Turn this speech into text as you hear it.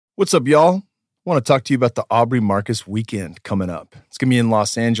What's up, y'all? I want to talk to you about the Aubrey Marcus weekend coming up. It's going to be in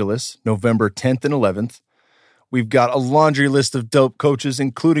Los Angeles, November 10th and 11th. We've got a laundry list of dope coaches,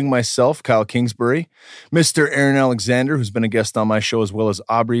 including myself, Kyle Kingsbury, Mr. Aaron Alexander, who's been a guest on my show, as well as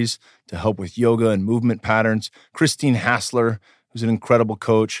Aubrey's, to help with yoga and movement patterns, Christine Hassler, who's an incredible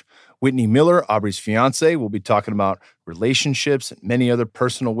coach, Whitney Miller, Aubrey's fiance. We'll be talking about relationships and many other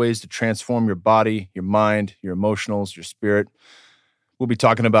personal ways to transform your body, your mind, your emotionals, your spirit. We'll be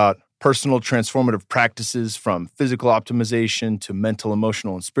talking about personal transformative practices from physical optimization to mental,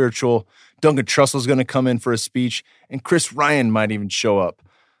 emotional, and spiritual. Duncan Trussell's going to come in for a speech, and Chris Ryan might even show up.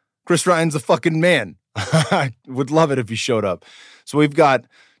 Chris Ryan's a fucking man. I would love it if he showed up. So we've got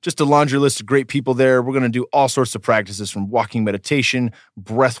just a laundry list of great people there. We're going to do all sorts of practices from walking meditation,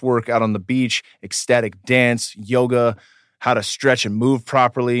 breath work out on the beach, ecstatic dance, yoga, how to stretch and move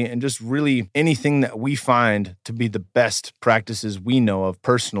properly, and just really anything that we find to be the best practices we know of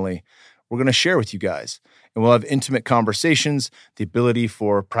personally, we're going to share with you guys. And we'll have intimate conversations, the ability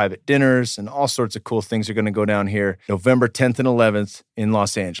for private dinners, and all sorts of cool things are going to go down here November 10th and 11th in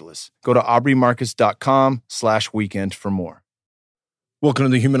Los Angeles. Go to aubreymarcus.com/weekend for more. Welcome to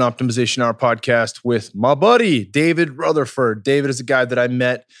the Human Optimization Hour podcast with my buddy, David Rutherford. David is a guy that I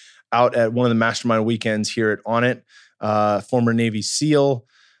met out at one of the mastermind weekends here at On It. Former Navy SEAL,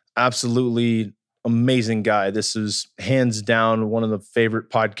 absolutely amazing guy. This is hands down one of the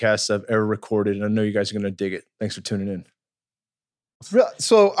favorite podcasts I've ever recorded, and I know you guys are going to dig it. Thanks for tuning in.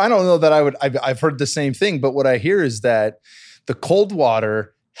 So I don't know that I've heard the same thing, but what I hear is that the cold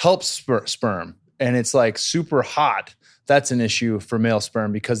water helps sperm, and it's like super hot. That's an issue for male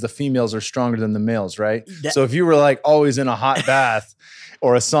sperm because the females are stronger than the males, right? So if you were like always in a hot bath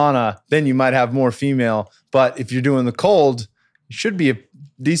or a sauna, then you might have more female. But if you're doing the cold, you should be a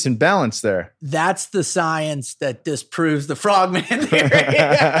decent balance there. That's the science that disproves the frogman theory.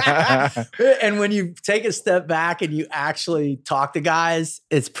 And when you take a step back and you actually talk to guys,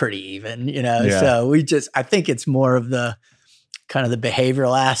 it's pretty even, you know? Yeah. So I think it's more of the kind of the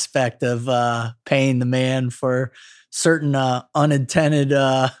behavioral aspect of paying the man for certain unintended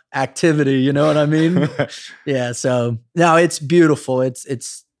activity, you know what I mean? Yeah. So no, it's beautiful.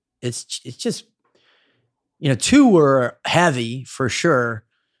 It's just, you know, two were heavy for sure.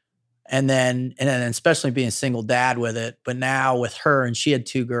 And then especially being a single dad with it, but now with her, and she had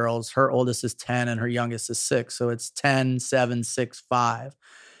two girls, her oldest is 10 and her youngest is 6. So it's 10, 7, 6, 5.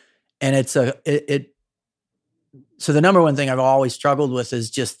 And so the number one thing I've always struggled with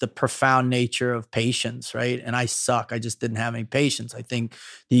is just the profound nature of patience, right? And I suck. I just didn't have any patience. I think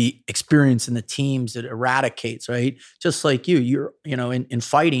the experience in the teams, it eradicates, right? Just like you're, you know, in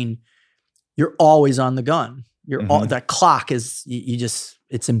fighting, you're always on the gun. That clock is,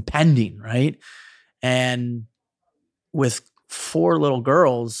 it's impending, right? And with 4 little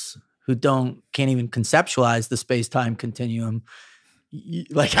girls who can't even conceptualize the space-time continuum,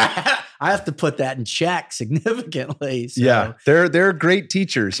 I have to put that in check significantly. So. Yeah, they're great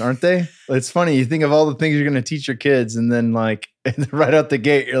teachers, aren't they? It's funny. You think of all the things you're going to teach your kids, and then like right out the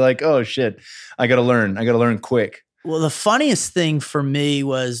gate, you're like, oh shit, I got to learn quick. Well, the funniest thing for me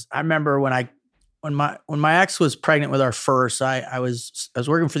was I remember when my ex was pregnant with our first, I was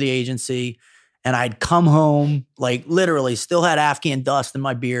working for the agency, and I'd come home, like literally still had Afghan dust in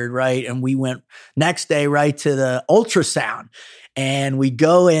my beard, right? And we went next day right to the ultrasound. And we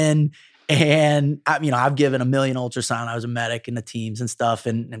go in, and I've given a million ultrasound. I was a medic in the teams and stuff,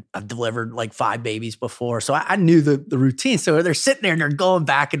 and I've delivered like 5 babies before. So I knew the routine. So they're sitting there and they're going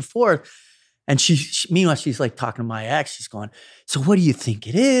back and forth. And meanwhile, she's like talking to my ex. She's going, so what do you think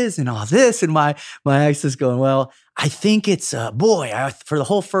it is? And all this. And my ex is going, well, I think it's a boy. For the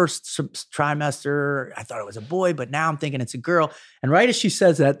whole first trimester, I thought it was a boy, but now I'm thinking it's a girl. And right as she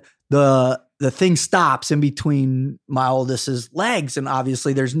says that, the thing stops in between my oldest's legs, and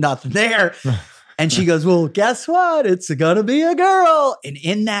obviously there's nothing there. And she goes, well, guess what? It's gonna be a girl. And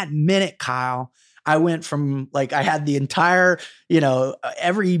in that minute, Kyle, I went from like, I had the entire,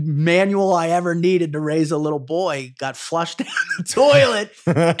 every manual I ever needed to raise a little boy got flushed down the toilet.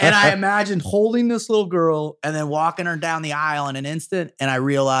 And I imagined holding this little girl and then walking her down the aisle in an instant. And I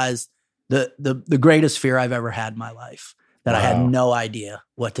realized the greatest fear I've ever had in my life. That wow. I had no idea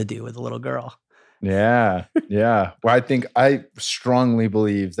what to do with a little girl. Yeah. Yeah. Well, I strongly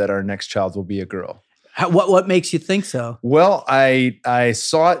believe that our next child will be a girl. What makes you think so? Well, I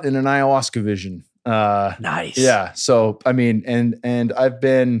saw it in an ayahuasca vision. Nice. Yeah. So, I mean, and I've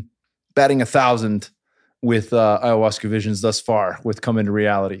been batting 1,000 with ayahuasca visions thus far with coming to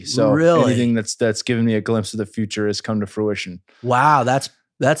reality. So really? Anything that's given me a glimpse of the future has come to fruition. Wow.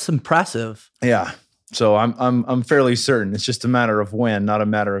 That's impressive. Yeah. So I'm fairly certain. It's just a matter of when, not a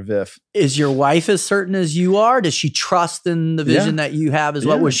matter of if. Is your wife as certain as you are? Does she trust in the vision that you have as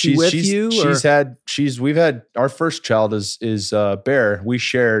well? Was she with you? We've had our first child is Bear. We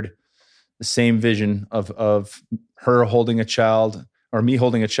shared the same vision of her holding a child, or me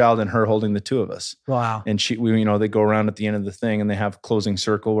holding a child and her holding the two of us. Wow. And they go around at the end of the thing and they have a closing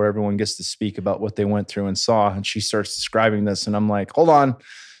circle where everyone gets to speak about what they went through and saw. And she starts describing this and I'm like, hold on,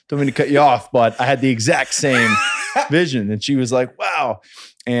 don't mean to cut you off, but I had the exact same vision. And she was like, wow.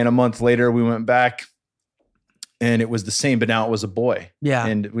 And a month later we went back and it was the same, but now it was a boy. Yeah.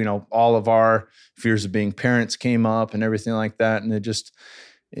 And all of our fears of being parents came up and everything like that. And I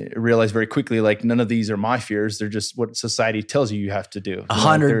realized very quickly, like, none of these are my fears. They're just what society tells you have to do.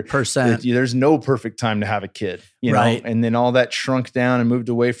 100%. There's no perfect time to have a kid, right? And then all that shrunk down and moved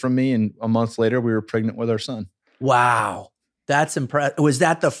away from me. And a month later, we were pregnant with our son. Wow. That's impressive. Was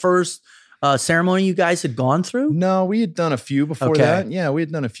that the first ceremony you guys had gone through? No, we had done a few before that. Yeah, we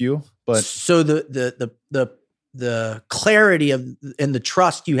had done a few. But so the clarity and the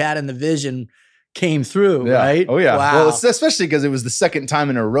trust you had in the vision came through, right? Oh yeah. Wow. Well, especially because it was the second time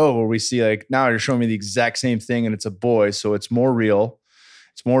in a row where we see, like, now you're showing me the exact same thing and it's a boy. So it's more real,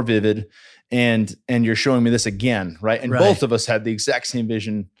 it's more vivid. And you're showing me this again, right? And both of us had the exact same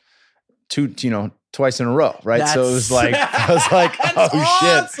vision twice in a row, right? So it was like, I was like, oh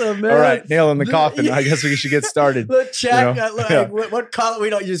awesome, shit. Man. All right, nail in the coffin. I guess we should get started. Let's check. What color? We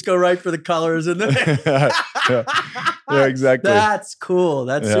don't just go right for the colors. And yeah, exactly. That's cool.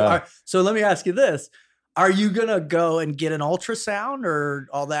 So let me ask you this. Are you going to go and get an ultrasound or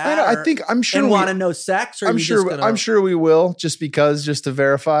all that? I'm sure. And want to know sex? Or I'm sure we will, just to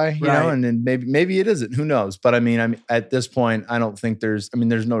verify, you know, and then maybe it isn't. Who knows? But I mean, at this point, I don't think there's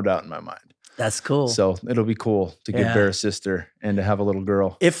no doubt in my mind. That's cool. So it'll be cool to give Bear a sister and to have a little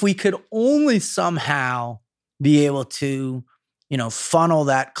girl. If we could only somehow be able to, funnel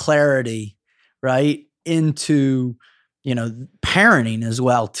that clarity, right, into, parenting as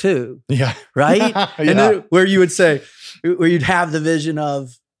well too. Yeah. Right? And then where you would say, where you'd have the vision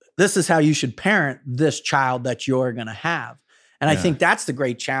of, this is how you should parent this child that you're going to have. And I think that's the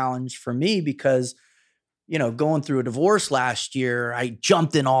great challenge for me because, going through a divorce last year, I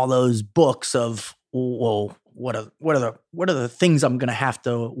jumped in all those books of, well, what are the things I'm going to have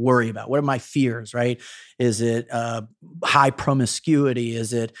to worry about? What are my fears, right? Is it high promiscuity?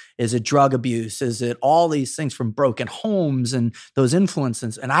 Is it drug abuse? Is it all these things from broken homes and those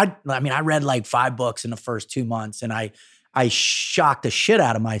influences? And I read like 5 books in the first 2 months, and I shocked the shit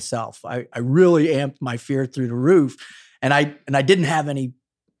out of myself. I really amped my fear through the roof, and I didn't have any,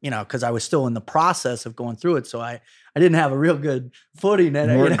 because I was still in the process of going through it. So I didn't have a real good footing.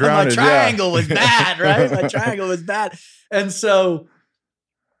 And my triangle was bad, right? My triangle was bad. And so,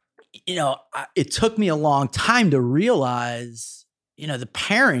 it took me a long time to realize, the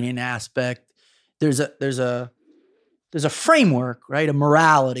parenting aspect, there's a framework, right? A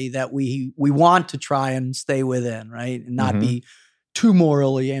morality that we want to try and stay within, right? And not be too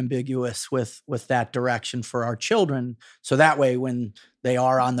morally ambiguous with that direction for our children. So that way, when they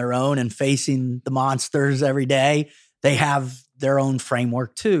are on their own and facing the monsters every day, they have their own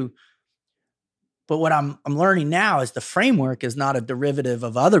framework too. But what I'm learning now is the framework is not a derivative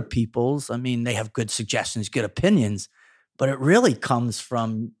of other people's. I mean, they have good suggestions, good opinions, but it really comes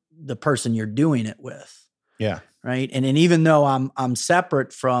from the person you're doing it with. Yeah. Right. And even though I'm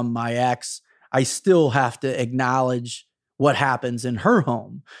separate from my ex, I still have to acknowledge what happens in her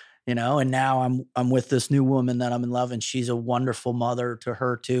home, and now I'm with this new woman that I'm in love, and she's a wonderful mother to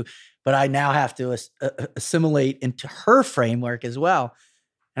her too. But I now have to assimilate into her framework as well.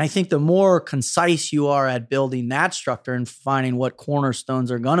 And I think the more concise you are at building that structure and finding what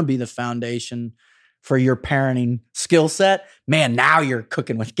cornerstones are going to be the foundation for your parenting skill set, man, now you're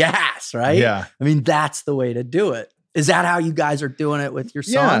cooking with gas, right? Yeah. I mean, that's the way to do it. Is that how you guys are doing it with your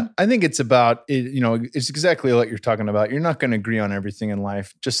son? Yeah, I think it's about, it's exactly what you're talking about. You're not going to agree on everything in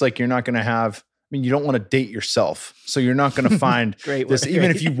life. Just like you're not going to have, you don't want to date yourself. So you're not going to find this,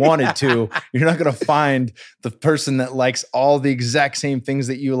 even if you wanted to, you're not going to find the person that likes all the exact same things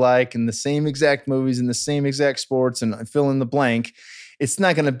that you like and the same exact movies and the same exact sports and fill in the blank. It's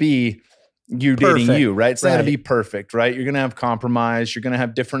not going to be you dating you, right? It's not going to be perfect, right? You're going to have compromise. You're going to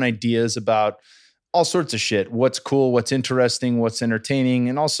have different ideas about all sorts of shit. What's cool, what's interesting, what's entertaining,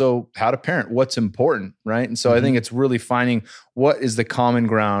 and also how to parent, what's important, right? And so I think it's really finding what is the common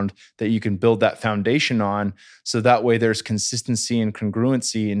ground that you can build that foundation on, so that way there's consistency and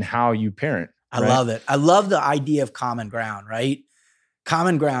congruency in how you parent. I love it. I love the idea of common ground, right?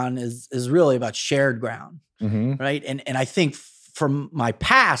 Common ground is really about shared ground, right? And I think from my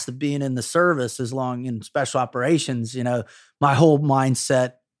past of being in the service as long in special operations, my whole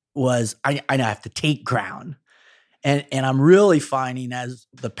mindset was I have to take ground. And I'm really finding as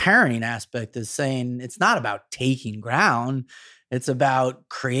the parenting aspect is saying it's not about taking ground. It's about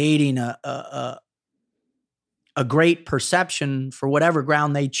creating a great perception for whatever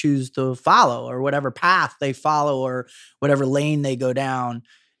ground they choose to follow or whatever path they follow or whatever lane they go down.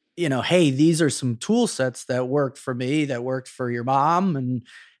 Hey, these are some tool sets that worked for me, that worked for your mom. And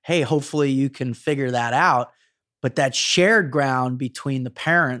hey, hopefully you can figure that out. But that shared ground between the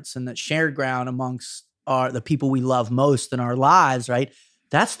parents and that shared ground amongst the people we love most in our lives, right?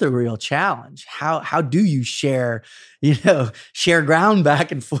 That's the real challenge. How do you share ground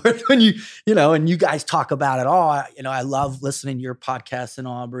back and forth when and you guys talk about it all. I love listening to your podcast and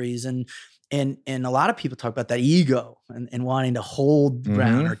Aubrey's and a lot of people talk about that ego and wanting to hold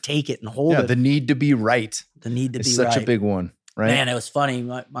ground or take it and hold it. The need to be right. The need to be such right. a big one, right? Man, it was funny.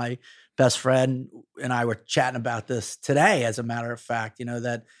 My best friend and I were chatting about this today, as a matter of fact,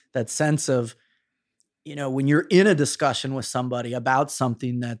 that sense of, when you're in a discussion with somebody about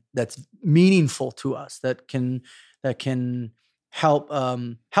something that's meaningful to us, that can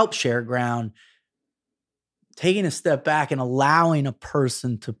help share ground, taking a step back and allowing a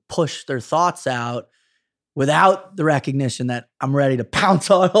person to push their thoughts out without the recognition that I'm ready to pounce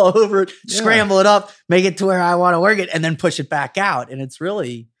all over it, scramble it up, make it to where I want to work it, and then push it back out. And it's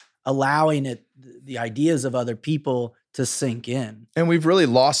really allowing the ideas of other people to sink in. And we've really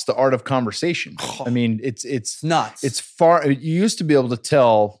lost the art of conversation. I mean, it's nuts. It's far. You used to be able to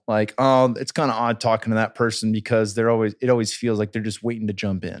tell, like, oh, it's kind of odd talking to that person because it always feels like they're just waiting to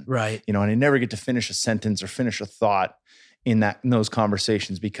jump in. Right. And they never get to finish a sentence or finish a thought in those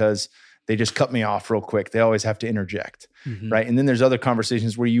conversations because they just cut me off real quick. They always have to interject. Right. And then there's other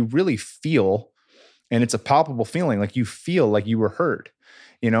conversations where you really feel, and it's a palpable feeling, like you feel like you were heard,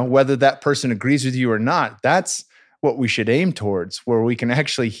 whether that person agrees with you or not. That's what we should aim towards, where we can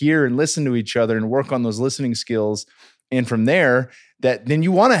actually hear and listen to each other and work on those listening skills. And from there, then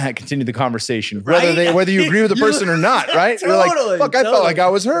you want to continue the conversation, right? whether you agree with the person or not, right? Totally, You're like, fuck, I felt like I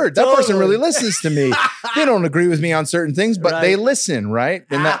was heard. That person really listens to me. They don't agree with me on certain things, but they listen, right?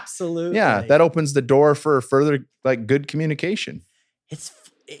 And absolutely. That opens the door for further good communication. It's,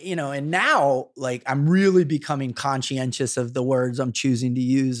 and now like I'm really becoming conscientious of the words I'm choosing to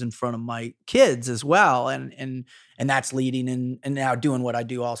use in front of my kids as well. And that's leading in, and now doing what I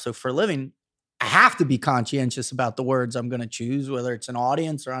do also for a living. I have to be conscientious about the words I'm going to choose, whether it's an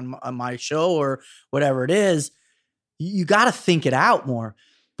audience or on my show or whatever it is. You got to think it out more.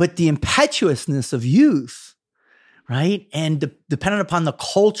 But the impetuousness of youth, right? And depending upon the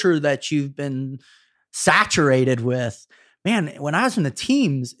culture that you've been saturated with, man, when I was in the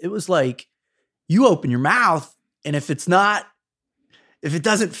teams, it was like you open your mouth, and if it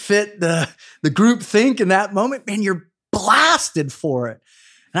doesn't fit the group think in that moment, man, you're blasted for it.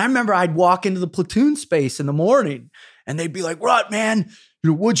 And I remember I'd walk into the platoon space in the morning, and they'd be like, "What, man?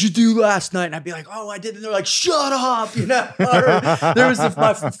 What'd you do last night?" And I'd be like, "Oh, I did." And they're like, "Shut up!" There was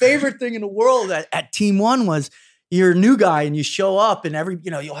my favorite thing in the world at Team One was, you're a new guy and you show up and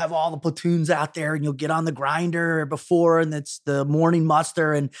you'll have all the platoons out there and you'll get on the grinder before, and it's the morning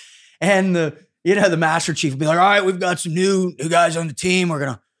muster and the master chief will be like, "All right, we've got some new guys on the team. We're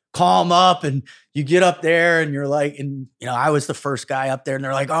going to call them up." And you get up there and you're like, I was the first guy up there, and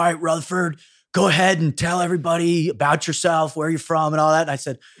they're like, "All right, Rutherford, go ahead and tell everybody about yourself, where you're from and all that." And I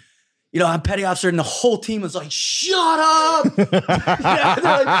said, "I'm petty officer," and the whole team was like, "Shut up!" They're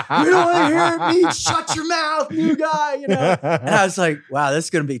like, "We don't want to hear it. Shut your mouth, new guy." And I was like, "Wow, this is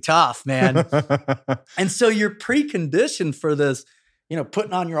going to be tough, man." And so you're preconditioned for this,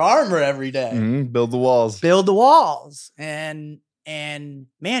 putting on your armor every day. Build the walls. And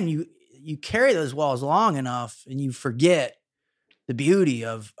man, you carry those walls long enough, and you forget the beauty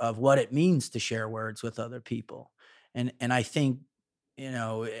of what it means to share words with other people. And I think,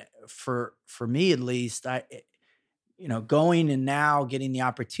 for me at least, going and now getting the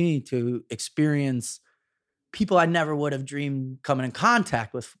opportunity to experience people I never would have dreamed coming in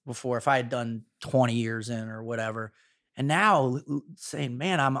contact with before if I had done 20 years in or whatever. And now saying,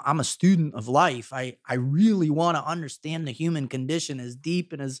 man, I'm a student of life. I really want to understand the human condition as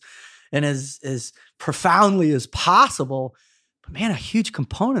deep and as profoundly as possible. But man, a huge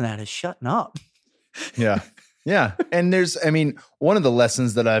component of that is shutting up. Yeah. Yeah. And one of the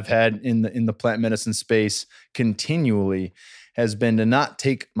lessons that I've had in the plant medicine space continually has been to not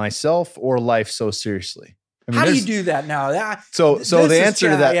take myself or life so seriously. How do you do that now? So the answer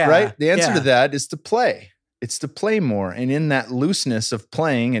to that, right? The answer to that is to play. It's to play more. And in that looseness of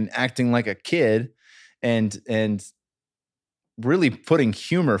playing and acting like a kid and really putting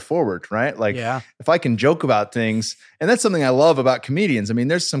humor forward, right? Like Yeah. if I can joke about things, and that's something I love about comedians. I mean,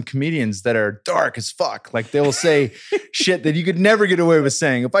 there's some comedians that are dark as fuck. Like they will say shit that you could never get away with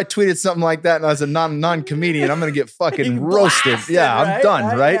saying. If I tweeted something like that and I was a non-comedian, I'm going to get fucking roasted. Yeah, I'm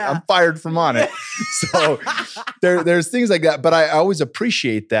done, right? Yeah. I'm fired from on it. So there's things like that. But I always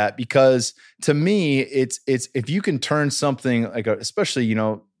appreciate that because to me, it's if you can turn something like, especially, you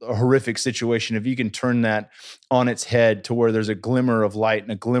know, a horrific situation, if you can turn that on its head to where there's a glimmer of light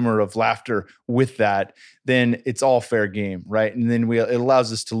and a glimmer of laughter with that, then it's all fair game, right? And then it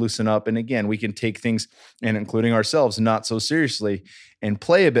allows us to loosen up. And again, we can take things, and including ourselves, not so seriously, and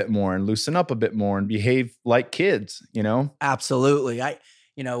play a bit more and loosen up a bit more and behave like kids, you know? Absolutely.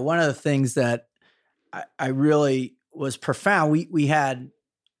 One of the things that I really was profound, we had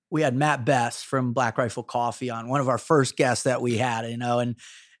Matt Best from Black Rifle Coffee on, one of our first guests that we had, you know, and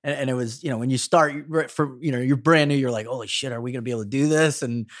it was, you know, when you start from, you know, you're brand new, you're like, holy shit, are we going to be able to do this?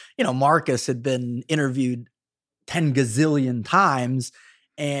 And, you know, Marcus had been interviewed 10 gazillion times,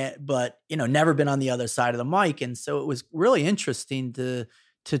 but, you know, never been on the other side of the mic. And so it was really interesting to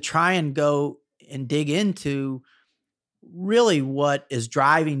try and go and dig into really what is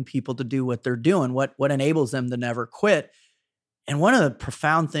driving people to do what they're doing, what enables them to never quit. And one of the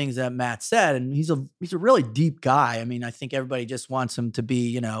profound things that Matt said, and he's a really deep guy. I mean, I think everybody just wants him to be,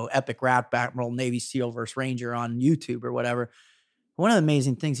 you know, epic rap battle, Navy SEAL versus Ranger on YouTube or whatever. One of the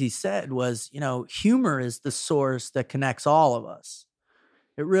amazing things he said was, you know, humor is the source that connects all of us.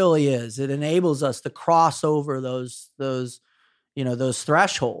 It really is. It enables us to cross over those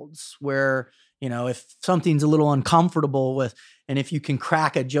thresholds where, you know, if something's a little uncomfortable with, and if you can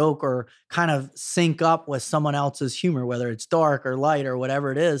crack a joke or kind of sync up with someone else's humor, whether it's dark or light or whatever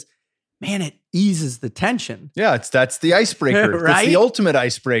it is, man, it eases the tension. Yeah, that's the icebreaker. Right? That's the ultimate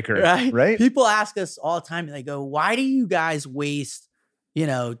icebreaker, right? People ask us all the time, and they go, why do you guys waste, you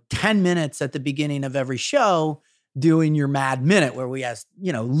know, 10 minutes at the beginning of every show doing your Mad Minute, where we ask,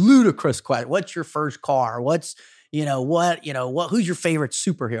 you know, ludicrous questions. What's your first car? Who's your favorite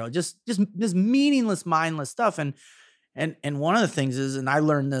superhero? Just meaningless, mindless stuff. And one of the things is, and I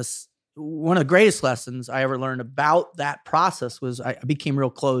learned this, one of the greatest lessons I ever learned about that process was I became real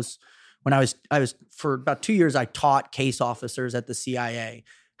close when I was for about 2 years, I taught case officers at the CIA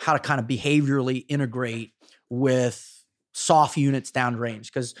how to kind of behaviorally integrate with soft units downrange.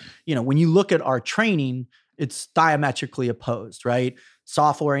 Because, you know, when you look at our training, it's diametrically opposed, right?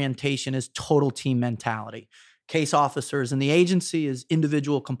 Soft orientation is total team mentality. Case officers in the agency is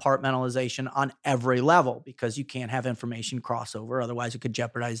individual compartmentalization on every level, because you can't have information crossover. Otherwise, it could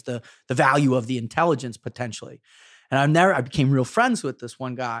jeopardize the value of the intelligence potentially. And I became real friends with this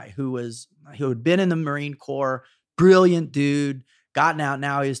one guy who had been in the Marine Corps, brilliant dude, gotten out,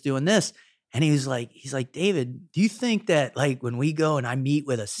 now he's doing this. And he's like, David, do you think that, like, when we go and I meet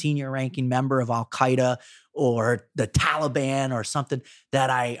with a senior ranking member of Al Qaeda or the Taliban or something, that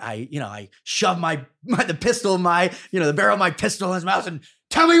I shove the pistol in the barrel of my pistol in his mouth and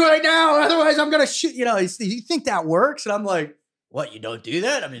tell me right now, otherwise I'm going to shoot, you know, you think that works? And I'm like, what, you don't do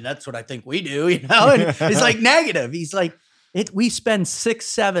that? I mean, that's what I think we do, you know? And he's like, negative. He's like, we spend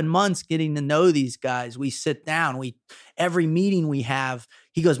 6-7 months getting to know these guys. We sit down, every meeting we have,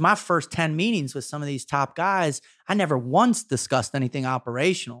 he goes, my first 10 meetings with some of these top guys, I never once discussed anything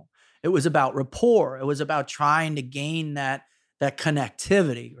operational. It was about rapport. It was about trying to gain that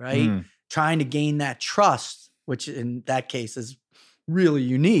connectivity, right? Trying to gain that trust, which in that case is really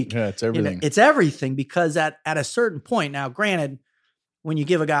unique. Yeah, it's everything. You know, it's everything, because at a certain point, now granted, when you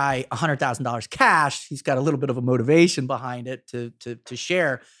give a guy $100,000 cash, he's got a little bit of a motivation behind it to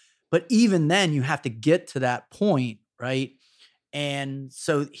share. But even then, you have to get to that point, right? And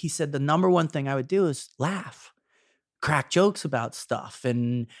so he said the number one thing I would do is laugh, crack jokes about stuff,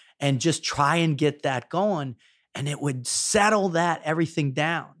 and just try and get that going. And it would settle everything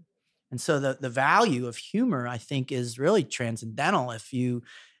down. And so the value of humor, I think, is really transcendental if you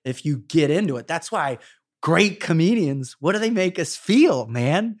get into it. That's why great comedians, what do they make us feel,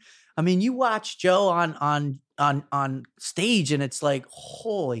 man? I mean, you watch Joe on stage and it's like,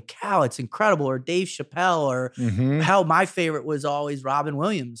 holy cow, it's incredible. Or Dave Chappelle, or hell, my favorite was always Robin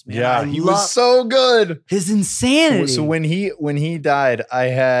Williams, man. Yeah, he was so good. His insanity. So when he died, I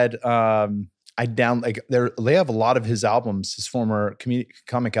had they have a lot of his albums, his former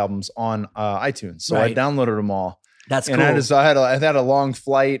comic albums on iTunes. So I downloaded them all. That's cool. And I had a long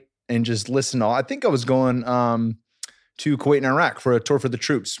flight and just listened to all. I think I was going to Kuwait and Iraq for a tour for the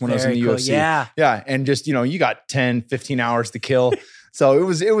troops when I was in the UFC. Yeah. And just, you know, you got 10, 15 hours to kill. So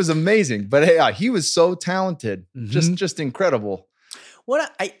it was amazing. But hey, he was so talented, just incredible.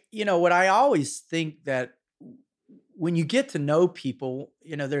 What I always think that when you get to know people,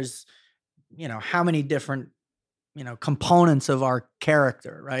 there's, how many different, components of our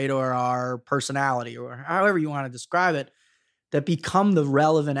character, right? Or our personality, or however you want to describe it, that become the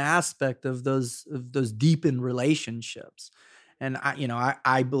relevant aspect of those deepened relationships. And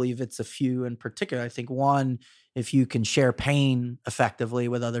I believe it's a few in particular. I think one, if you can share pain effectively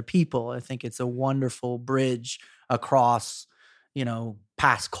with other people, I think it's a wonderful bridge across,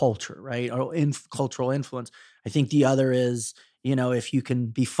 past culture, right? Or cultural influence. I think the other is, if you can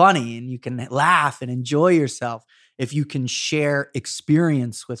be funny and you can laugh and enjoy yourself, if you can share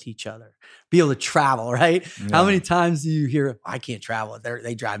experience with each other, be able to travel, right? Yeah. How many times do you hear, I can't travel,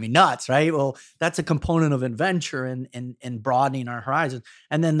 they drive me nuts, right? Well, that's a component of adventure and broadening our horizons.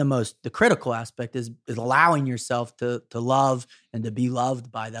 And then the critical aspect is allowing yourself to love and to be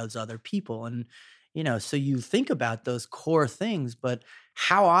loved by those other people. And, so you think about those core things, but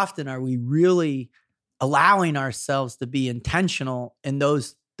how often are we really allowing ourselves to be intentional in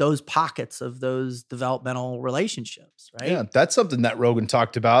those pockets of those developmental relationships, right? Yeah, that's something that Rogan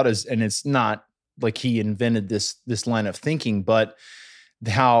talked about, and it's not like he invented this line of thinking, but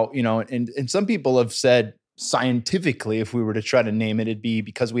how, and some people have said scientifically, if we were to try to name it, it'd be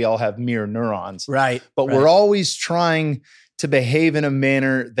because we all have mirror neurons. Right. But we're always trying to behave in a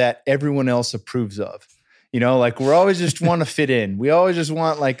manner that everyone else approves of. Like we're always just want to fit in. We always just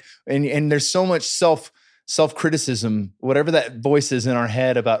want and there's so much self-criticism, whatever that voice is in our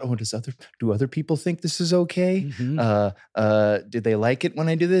head about, do other people think this is okay? Mm-hmm. Did they like it when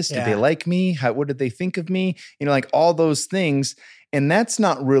I do this? Yeah. Did they like me? What did they think of me? Like all those things. And that's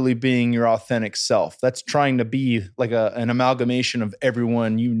not really being your authentic self. That's trying to be like an amalgamation of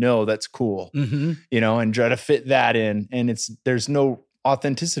everyone that's cool, mm-hmm. And try to fit that in. And there's no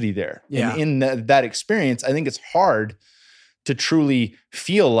authenticity there. Yeah. And in that experience, I think it's hard to truly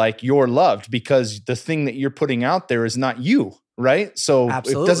feel like you're loved because the thing that you're putting out there is not you, right? So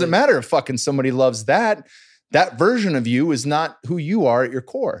Absolutely. It doesn't matter if fucking somebody loves that version of you is not who you are at your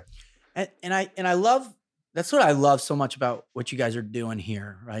core. And I love, that's what I love so much about what you guys are doing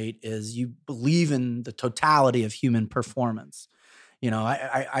here, right? Is you believe in the totality of human performance.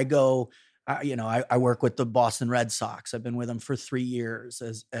 I work with the Boston Red Sox. I've been with them for 3 years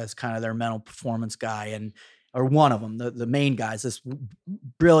as kind of their mental performance guy, or one of them, the main guys, this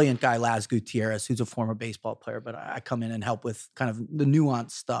brilliant guy, Laz Gutierrez, who's a former baseball player, but I come in and help with kind of the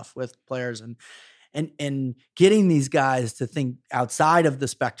nuanced stuff with players and getting these guys to think outside of the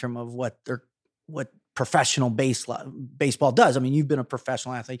spectrum of what professional baseball does. I mean, you've been a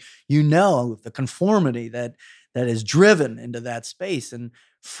professional athlete, the conformity that is driven into that space, and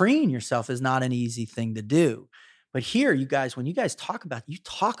freeing yourself is not an easy thing to do. But here, you guys, when you guys talk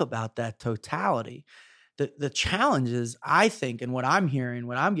about that totality. The challenge is, I think, and what I'm hearing,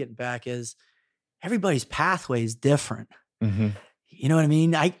 what I'm getting back is everybody's pathway is different. Mm-hmm. You know what I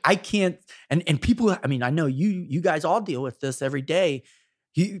mean? I can't, and people, I mean, I know you guys all deal with this every day.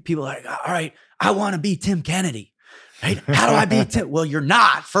 People are like, all right, I want to be Tim Kennedy, right? How do I be Tim? Well, you're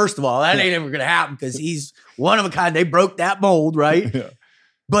not, first of all. That ain't ever going to happen because he's one of a kind. They broke that mold, right? Yeah.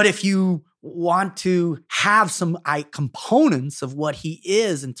 But if you want to have some components of what he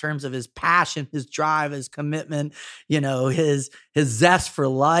is in terms of his passion, his drive, his commitment, his zest for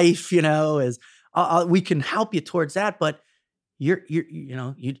life, we can help you towards that. But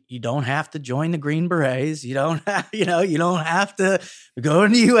you don't have to join the Green Berets. You don't have, you don't have to go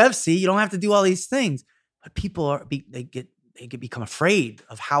into UFC. You don't have to do all these things. But people they become afraid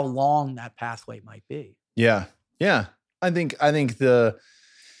of how long that pathway might be. Yeah. Yeah. I think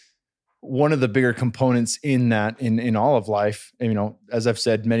one of the bigger components in that, in all of life, as I've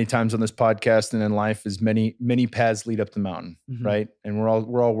said many times on this podcast and in life, is many, many paths lead up the mountain, mm-hmm. right? And we're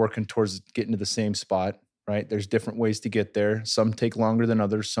all working towards getting to the same spot, right? There's different ways to get there. Some take longer than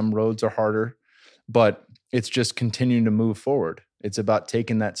others. Some roads are harder, but it's just continuing to move forward. It's about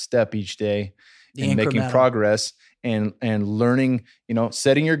taking that step each day and making progress and learning,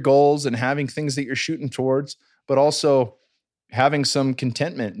 setting your goals and having things that you're shooting towards, but also having some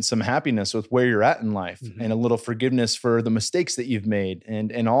contentment and some happiness with where you're at in life, mm-hmm. and a little forgiveness for the mistakes that you've made.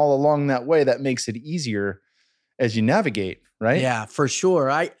 And all along that way, that makes it easier as you navigate, right? Yeah, for sure.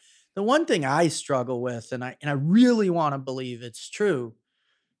 The one thing I struggle with, and I really want to believe it's true,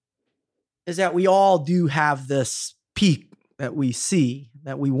 is that we all do have this peak that we see,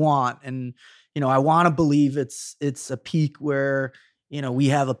 that we want. And, I want to believe it's a peak where, we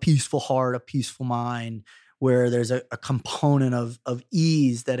have a peaceful heart, a peaceful mind, where there's a component of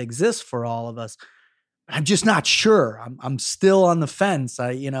ease that exists for all of us. I'm just not sure. I'm still on the fence.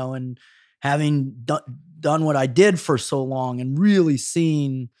 And having done what I did for so long and really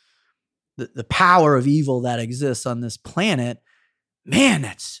seeing the power of evil that exists on this planet, man,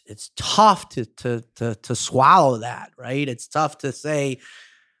 it's tough to swallow that, right? It's tough to say,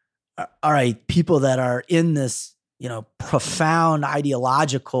 all right, people that are in this, profound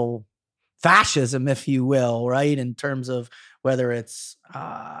ideological fascism, if you will, right? In terms of whether it's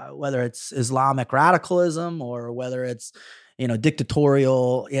Islamic radicalism or whether it's,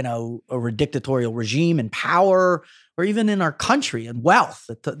 dictatorial, or a dictatorial regime and power, or even in our country and wealth,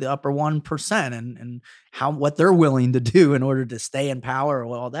 the upper 1%, and what they're willing to do in order to stay in power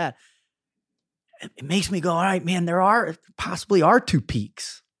or all that. It makes me go, all right, man, there possibly are two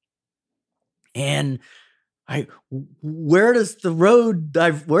peaks. And where does the road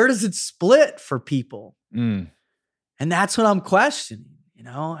where does it split for people? And that's what I'm questioning.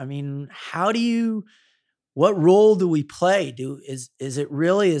 What role do we play? Is it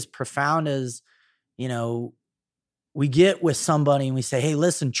really as profound as, we get with somebody and we say, hey,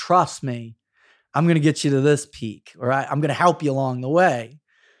 listen, trust me, I'm going to get you to this peak, or I'm going to help you along the way.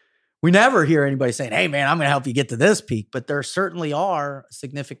 We never hear anybody saying, hey, man, I'm going to help you get to this peak. But there certainly are a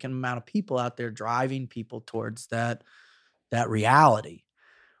significant amount of people out there driving people towards that reality.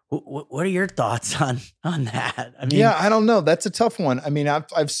 What are your thoughts on that? I don't know. That's a tough one.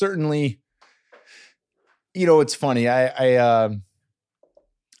 I've certainly, it's funny.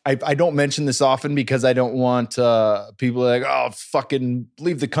 I don't mention this often because I don't want people like, oh, fucking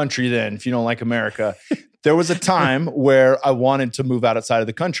leave the country then if you don't like America. There was a time where I wanted to move outside of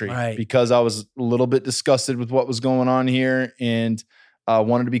the country because I was a little bit disgusted with what was going on here and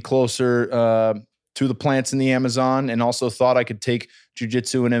wanted to be closer to the plants in the Amazon, and also thought I could take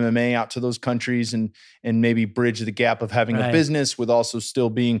jiu-jitsu and MMA out to those countries and maybe bridge the gap of having a business with also still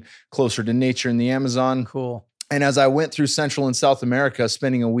being closer to nature in the Amazon. Cool. And as I went through Central and South America,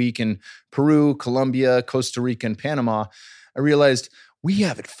 spending a week in Peru, Colombia, Costa Rica, and Panama, I realized we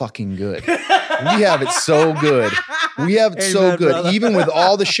have it fucking good. We have it so good. We have it so good. Brother. Even with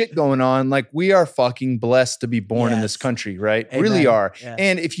all the shit going on, like, we are fucking blessed to be born in this country, right? Amen. Really are. Yeah.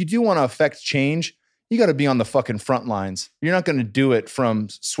 And if you do want to affect change, you got to be on the fucking front lines. You're not going to do it from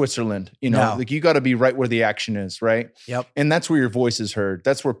Switzerland, No. Like, you got to be right where the action is, right? Yep. And that's where your voice is heard.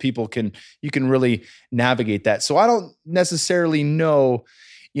 That's where you can really navigate that. So I don't necessarily know,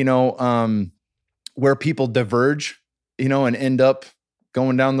 where people diverge, and end up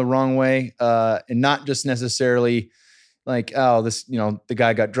going down the wrong way, and not just necessarily like, oh, this, the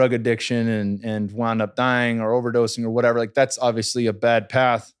guy got drug addiction and wound up dying or overdosing or whatever. Like, that's obviously a bad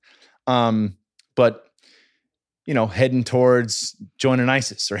path. But, heading towards joining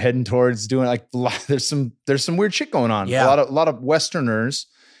ISIS or heading towards doing, like, there's some weird shit going on. Yeah. A lot of Westerners,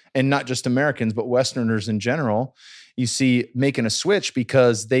 and not just Americans, but Westerners in general, you see making a switch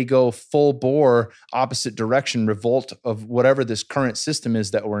because they go full bore opposite direction, revolt of whatever this current system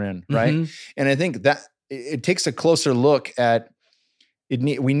is that we're in. Right. Mm-hmm. And I think that it takes a closer look at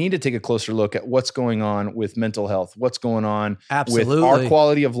it. We need to take a closer look at what's going on with mental health, what's going on with our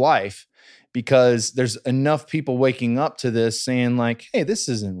quality of life, because there's enough people waking up to this saying, like, hey, this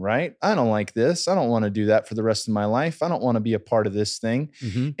isn't right. I don't like this. I don't want to do that for the rest of my life. I don't want to be a part of this thing.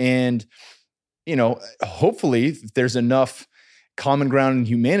 Mm-hmm. And, hopefully if there's enough common ground and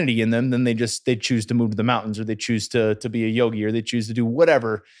humanity in them, then they choose to move to the mountains, or they choose to be a yogi, or they choose to do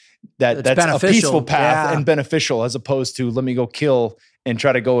whatever that's a peaceful path and beneficial, as opposed to, let me go kill and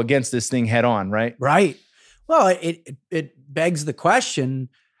try to go against this thing head on. Right. Right. Well, it begs the question,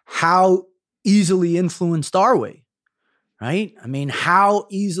 how easily influenced are we? Right? How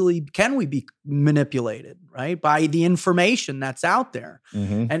easily can we be manipulated, right, by the information that's out there?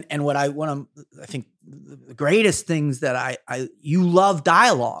 Mm-hmm. And what I think the greatest things that you love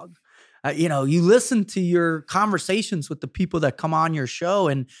dialogue. You listen to your conversations with the people that come on your show,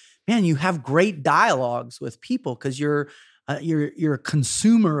 and man, you have great dialogues with people because you're a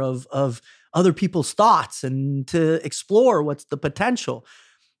consumer of other people's thoughts and to explore what's the potential.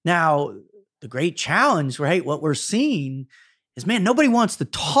 Now, the great challenge, right? What we're seeing is, man, nobody wants to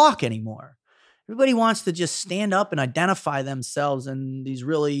talk anymore. Everybody wants to just stand up and identify themselves in these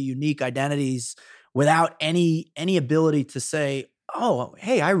really unique identities without any ability to say, oh,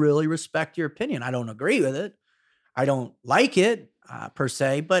 hey, I really respect your opinion. I don't agree with it. I don't like it per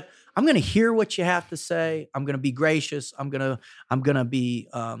se, but I'm going to hear what you have to say. I'm going to be gracious. I'm going to be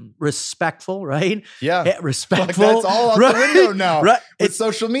respectful, right? Yeah. Respectful. Like, that's all out the window now. Right. With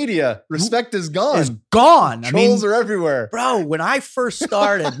social media, respect is gone. It's gone. Trolls are everywhere. Bro, when I first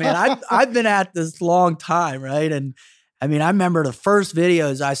started, man, I've been at this long time, right? And I remember the first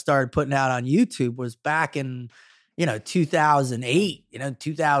videos I started putting out on YouTube was back in, 2008,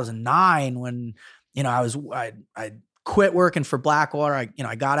 2009, when, I quit working for Blackwater.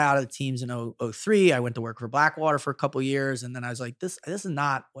 I got out of the teams in 2003. I went to work for Blackwater for a couple of years. And then I was like, this is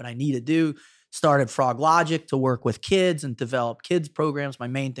not what I need to do. Started Frog Logic to work with kids and develop kids programs. My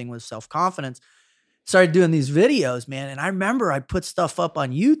main thing was self-confidence. Started doing these videos, man. And I remember I put stuff up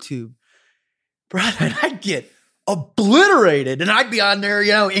on YouTube, brother, and I'd get obliterated. And I'd be on there,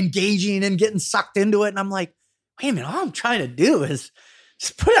 engaging and getting sucked into it. And I'm like, wait a minute, all I'm trying to do is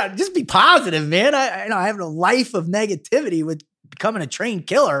just be positive, man. I have a life of negativity with becoming a trained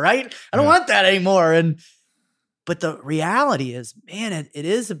killer, right? I don't want that anymore. But the reality is, man, it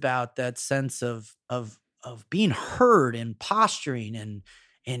is about that sense of being heard and posturing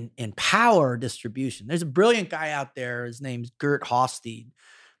and power distribution. There's a brilliant guy out there. His name's Gert Hofstede.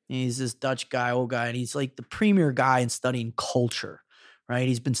 He's this Dutch guy, old guy, and he's like the premier guy in studying culture, right?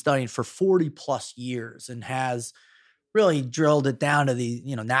 He's been studying for 40 plus years and has really drilled it down to the,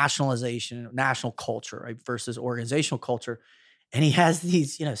 nationalization, national culture, right, versus organizational culture. And he has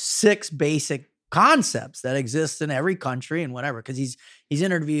these, 6 basic concepts that exist in every country and whatever, because he's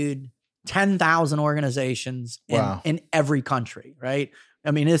interviewed 10,000 organizations in every country, right?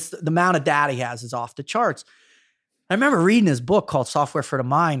 I mean, the amount of data he has is off the charts. I remember reading his book called Software for the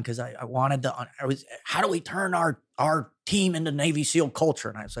Mind because I wanted to, how do we turn our team into Navy SEAL culture?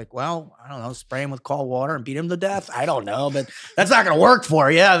 And I was like, well, I don't know, spray him with cold water and beat him to death. I don't know, but that's not going to work for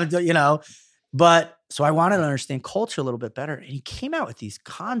you, But so I wanted to understand culture a little bit better. And he came out with these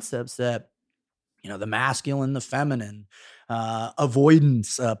concepts that, the masculine, the feminine,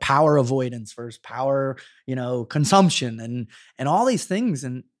 avoidance, power avoidance versus power, consumption and all these things.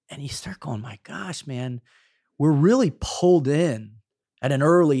 And you start going, my gosh, man, we're really pulled in at an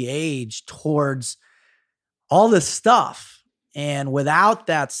early age towards all this stuff. And without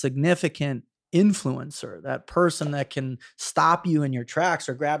that significant influencer, that person that can stop you in your tracks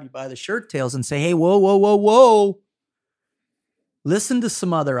or grab you by the shirt tails and say, hey, whoa, whoa, whoa, whoa. Listen to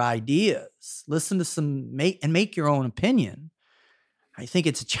some other ideas. Listen to make your own opinion. I think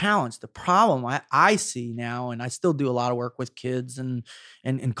it's a challenge. The problem I see now, and I still do a lot of work with kids and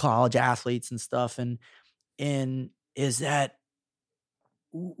college athletes and stuff, and is that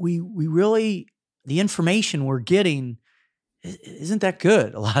we really, the information we're getting isn't that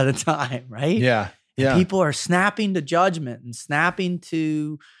good a lot of the time, right? Yeah. And people are snapping to judgment and snapping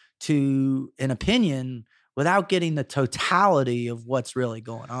to an opinion without getting the totality of what's really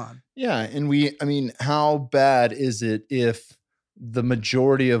going on. Yeah. And how bad is it if the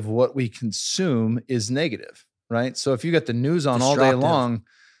majority of what we consume is negative, right? So if you got the news on all day long,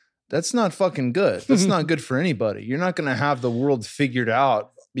 that's not fucking good. That's not good for anybody. You're not going to have the world figured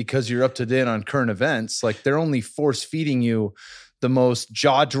out because you're up to date on current events. Like, they're only force feeding you the most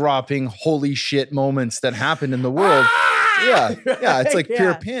jaw-dropping, holy shit moments that happened in the world. Yeah. It's like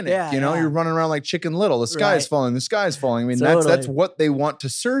pure panic. You're running around like Chicken Little. The sky is falling. The sky is falling. I mean, that's what they want to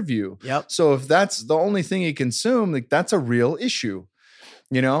serve you. Yep. So if that's the only thing you consume, like, that's a real issue.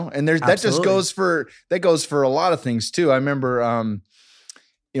 And that just goes for a lot of things too. I remember,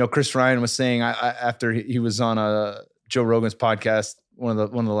 Chris Ryan was saying after he was on Joe Rogan's podcast, one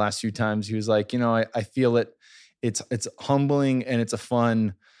of the last few times, he was like, I feel it. It's humbling and it's a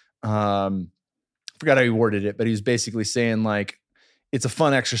fun, forgot how he worded it, but he was basically saying, like, it's a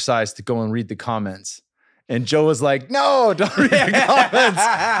fun exercise to go and read the comments. And Joe was like, no, don't read the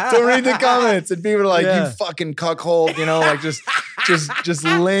comments. Don't read the comments. And people are like, you fucking cuckold, like just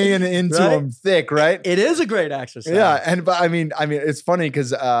laying into them thick, right? It is a great exercise. Yeah. But I mean, it's funny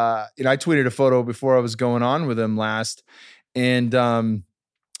because, I tweeted a photo before I was going on with him last, and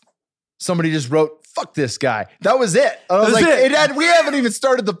somebody just wrote, fuck this guy. That was it. I was like, we haven't even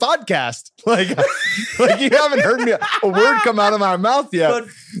started the podcast. Like you haven't heard a word come out of my mouth yet. But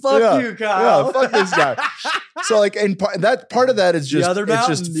fuck you, Kyle. Yeah, fuck this guy. So like, and that part of that is just, it's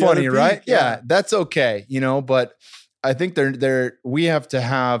just funny, right? Yeah, that's okay. But I think we have to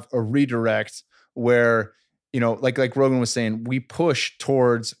have a redirect where, like Rogan was saying, we push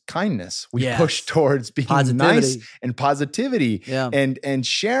towards kindness. We push towards being nice and positivity and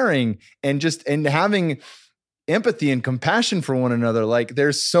sharing and having empathy and compassion for one another. Like,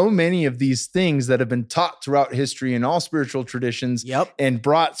 there's so many of these things that have been taught throughout history and all spiritual traditions and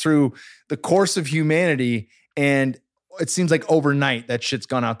brought through the course of humanity. And it seems like overnight that shit's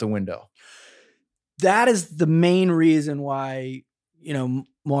gone out the window. That is the main reason why,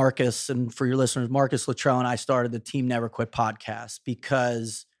 Marcus, and for your listeners, Marcus Luttrell and I started the Team Never Quit podcast,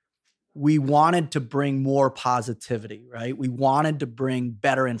 because we wanted to bring more positivity, right? We wanted to bring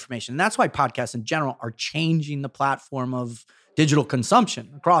better information. And that's why podcasts in general are changing the platform of digital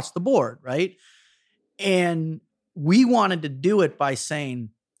consumption across the board, right? And we wanted to do it by saying,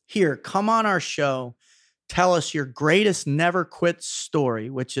 here, come on our show, tell us your greatest never quit story,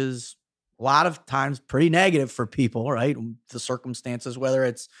 which is a lot of times pretty negative for people, right? The circumstances, whether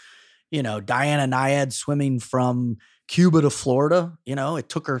it's, Diana Nyad swimming from Cuba to Florida, it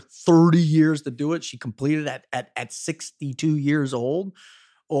took her 30 years to do it. She completed at 62 years old.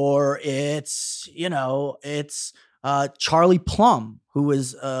 Or it's Charlie Plum, who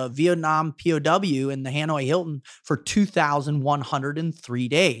was a Vietnam POW in the Hanoi Hilton for 2,103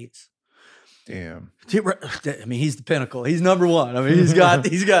 days. Damn. I mean, he's the pinnacle. He's number one. I mean, he's got,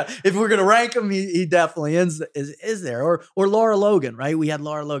 if we're going to rank him, he definitely is there. Or Laura Logan, right? We had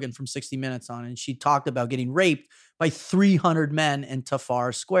Laura Logan from 60 Minutes on, and she talked about getting raped by 300 men in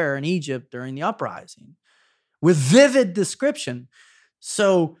Tahrir Square in Egypt during the uprising with vivid description.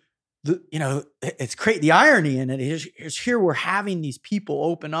 So, it's great. The irony in it is here we're having these people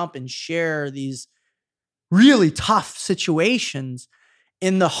open up and share these really tough situations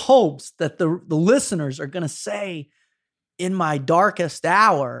in the hopes that the listeners are going to say, in my darkest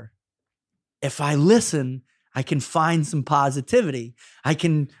hour, if I listen, I can find some positivity. I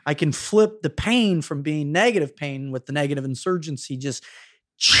can flip the pain from being negative pain with the negative insurgency just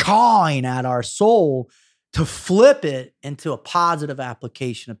chawing at our soul to flip it into a positive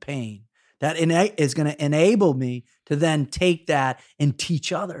application of pain that is going to enable me to then take that and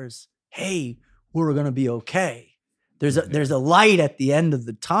teach others, hey, we're going to be okay. There's a light at the end of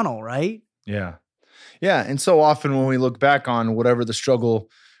the tunnel, right? Yeah. Yeah. And so often when we look back on whatever the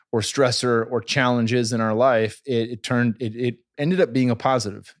struggle or stressor or challenge is in our life, it ended up being a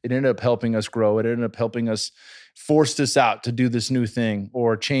positive. It ended up helping us grow. It ended up helping us, forced us out to do this new thing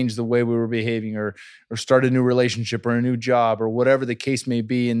or change the way we were behaving or start a new relationship or a new job or whatever the case may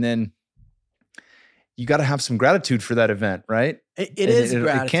be. And then you got to have some gratitude for that event, right? It is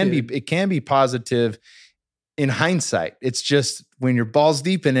gratitude. It can be positive in hindsight. It's just when you're balls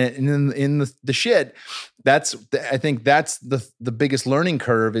deep in it and in the shit, I think that's the biggest learning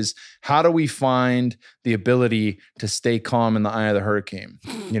curve is how do we find the ability to stay calm in the eye of the hurricane?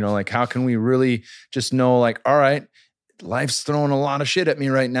 Like how can we really just know like, all right, life's throwing a lot of shit at me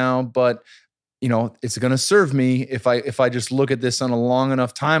right now, but it's going to serve me if I just look at this on a long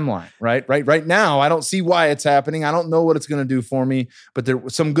enough timeline, right? Right now, I don't see why it's happening. I don't know what it's going to do for me,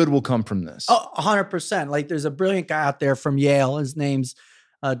 but some good will come from this. Oh, 100%. Like there's a brilliant guy out there from Yale. His name's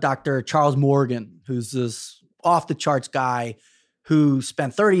Dr. Charles Morgan, who's this off the charts guy who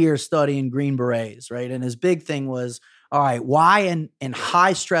spent 30 years studying Green Berets, right? And his big thing was, all right, why in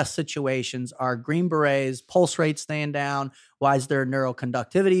high stress situations are Green Berets pulse rate staying down? Why is their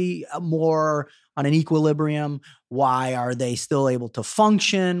neuroconductivity more on an equilibrium? Why are they still able to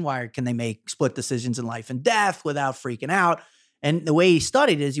function? Why can they make split decisions in life and death without freaking out? And the way he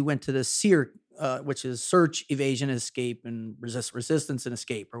studied is he went to the SEER, which is search, evasion, escape, and resistance and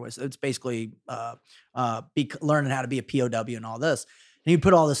escape. Or it's basically learning how to be a POW and all this. And he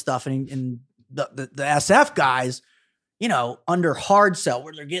put all this stuff in the SF guys, under hard sell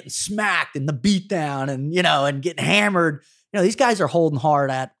where they're getting smacked and the beat down and, and getting hammered. These guys are holding hard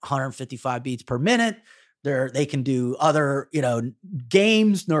at 155 beats per minute. They can do other,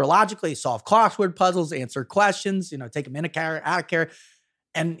 games neurologically, solve crossword puzzles, answer questions, take them in a character, out of character.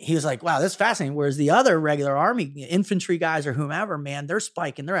 And he was like, wow, that's fascinating. Whereas the other regular Army infantry guys or whomever, man, they're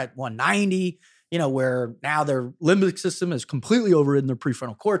spiking. They're at 190, where now their limbic system is completely overridden their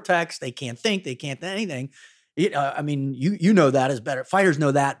prefrontal cortex. They can't think. They can't do anything. I mean, you know that is better. Fighters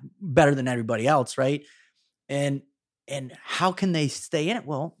know that better than everybody else, right? And how can they stay in it?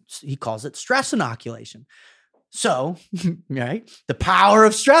 Well, he calls it stress inoculation. So, right, the power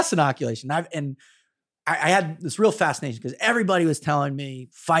of stress inoculation. I had this real fascination because everybody was telling me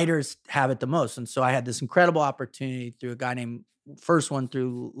fighters have it the most, and so I had this incredible opportunity through a guy named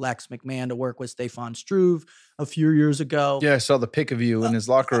through Lex McMahon to work with Stefan Struve a few years ago. Yeah, I saw the pic of you in his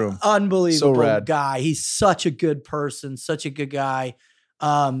locker room. Unbelievable so rad. Guy. He's such a good person, such a good guy.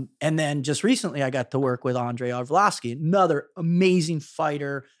 And then just recently I got to work with Andrei Arlovsky, another amazing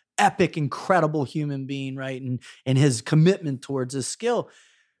fighter, epic, incredible human being, right? And his commitment towards his skill.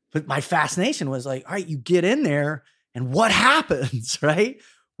 But my fascination was like, all right, you get in there and what happens, right?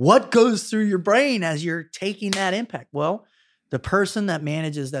 What goes through your brain as you're taking that impact? Well, the person that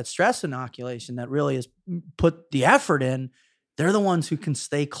manages that stress inoculation that really has put the effort in, they're the ones who can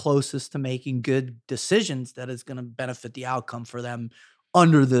stay closest to making good decisions that is going to benefit the outcome for them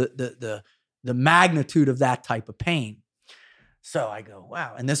under the magnitude of that type of pain. So I go,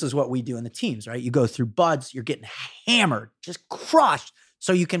 wow. And this is what we do in the teams, right? You go through buds, you're getting hammered, just crushed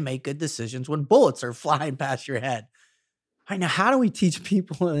so you can make good decisions when bullets are flying past your head. All right, now, how do we teach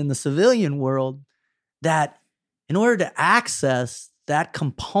people in the civilian world that in order to access that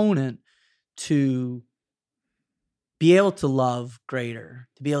component to be able to love greater,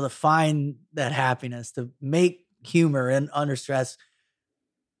 to be able to find that happiness, to make humor and under stress.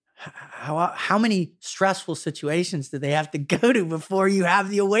 How many stressful situations do they have to go to before you have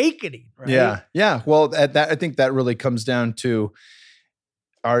the awakening? Right? Yeah. Well, I think that really comes down to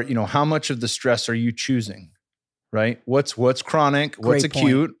how much of the stress are you choosing, right? What's chronic, what's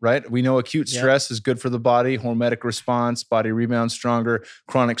acute, right? We know acute stress is good for the body, hormetic response, body rebounds stronger.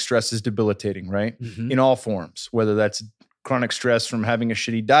 Chronic stress is debilitating, right? In all forms, whether that's chronic stress from having a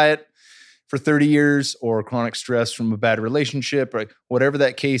shitty diet for 30 years or chronic stress from a bad relationship, right? Whatever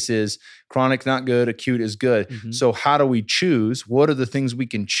that case is, chronic not good, acute is good. So how do we choose? What are the things we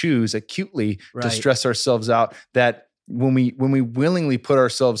can choose acutely to stress ourselves out, that when we willingly put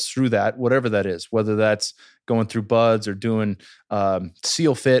ourselves through that, whatever that is, whether that's going through buds or doing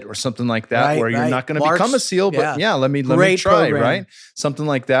SEAL Fit or something like that, where you're not going to become a SEAL, but let me try, program. Right? Something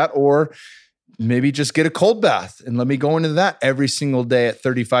like that. Or maybe just get a cold bath and let me go into that every single day at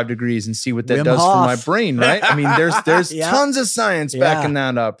 35 degrees and see what that does for my brain, right? I mean, there's tons of science backing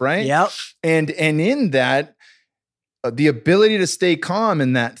that up, right? Yep. And in that, the ability to stay calm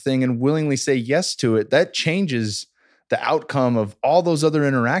in that thing and willingly say yes to it, that changes the outcome of all those other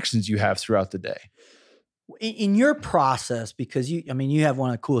interactions you have throughout the day. In your process, because you have one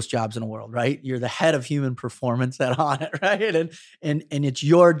of the coolest jobs in the world, right? You're the head of human performance at Onnit, right? And it's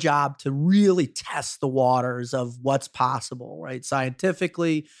your job to really test the waters of what's possible, right?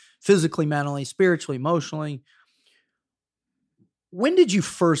 Scientifically, physically, mentally, spiritually, emotionally. When did you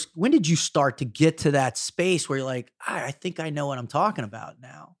start to get to that space where you're like, I think I know what I'm talking about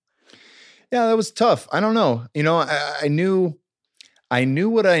now? Yeah, that was tough. I don't know. I knew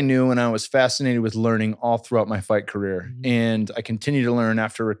what I knew, and I was fascinated with learning all throughout my fight career. And I continued to learn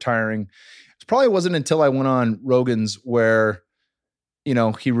after retiring. It probably wasn't until I went on Rogan's where,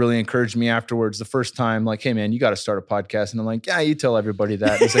 he really encouraged me afterwards the first time, like, hey man, you got to start a podcast. And I'm like, yeah, you tell everybody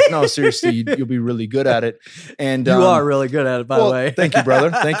that. And he's like, no, seriously, you'll be really good at it. And you are really good at it, by the way. Thank you,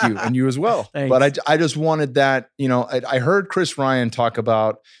 brother. Thank you. And you as well. Thanks. But I just wanted that, I heard Chris Ryan talk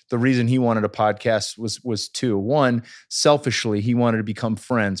about the reason he wanted a podcast was two. One, selfishly, he wanted to become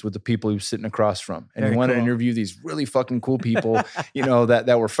friends with the people he was sitting across from. And he wanted to interview these really fucking cool people,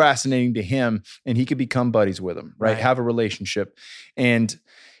 that were fascinating to him, and he could become buddies with them, right? Have a relationship and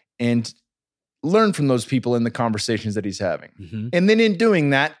learn from those people in the conversations that he's having. And then in doing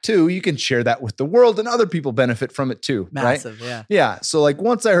that too, you can share that with the world and other people benefit from it too. Massive, right? Yeah. So like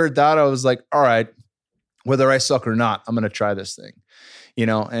once I heard that, I was like, all right, whether I suck or not, I'm going to try this thing.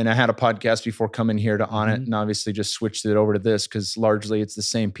 And I had a podcast before coming here to Onnit, and obviously just switched it over to this because largely it's the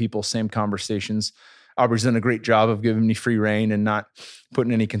same people, same conversations. Aubrey's done a great job of giving me free reign and not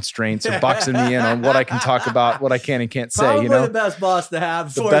putting any constraints or boxing me in on what I can talk about, what I can and can't say. Probably the best boss to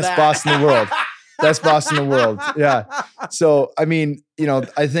have. The best boss in the world. Best boss in the world. Yeah. So, I mean,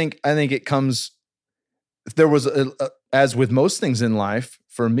 I think it comes, there was, as with most things in life,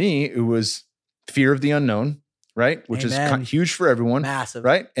 for me, it was fear of the unknown, right? Which is huge for everyone. Massive.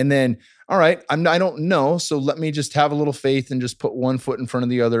 Right. And then, all right, I don't know. So let me just have a little faith and just put one foot in front of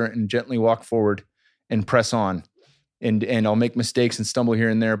the other and gently walk forward and press on. And I'll make mistakes and stumble here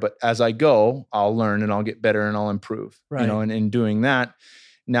and there, but as I go, I'll learn and I'll get better and I'll improve. Right. And in doing that,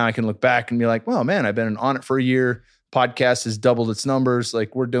 now I can look back and be like, well, man, I've been on it for a year. Podcast has doubled its numbers.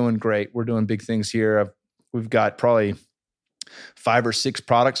 Like, we're doing great. We're doing big things here. We've got probably 5 or 6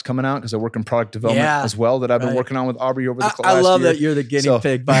 products coming out because I work in product development as well that I've been working on with Aubrey over the last year. I love that you're the guinea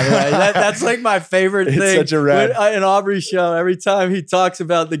pig, by the way. That's like my favorite thing. It's such a rad. In Aubrey's show, every time he talks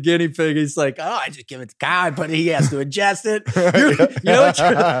about the guinea pig, he's like, I just give it to Kyle, but he has to ingest it.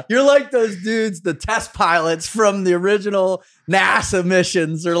 You're like those dudes, the test pilots from the original NASA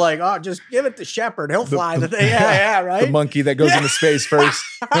missions. They're like, just give it to Shepard. He'll fly the thing. Yeah, right? The monkey that goes into space first.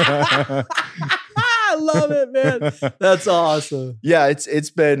 I love it, man. That's awesome. Yeah, it's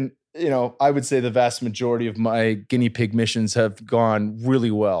been, I would say the vast majority of my guinea pig missions have gone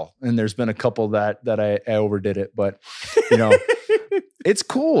really well. And there's been a couple that I overdid it, but it's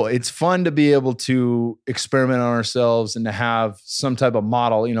cool. It's fun to be able to experiment on ourselves and to have some type of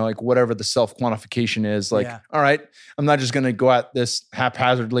model, like whatever the self-quantification is. Like, all right, I'm not just going to go at this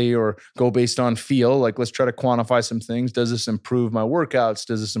haphazardly or go based on feel. Like, let's try to quantify some things. Does this improve my workouts?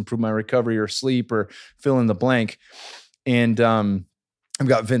 Does this improve my recovery or sleep or fill in the blank? And I've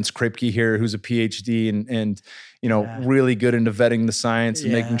got Vince Kripke here, who's a PhD and really good into vetting the science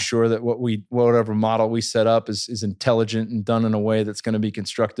and making sure that whatever model we set up is intelligent and done in a way that's going to be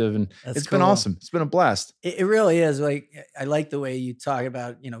constructive. And it's been awesome. It's been a blast. It really is. Like, I like the way you talk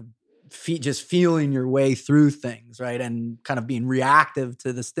about, just feeling your way through things, right? And kind of being reactive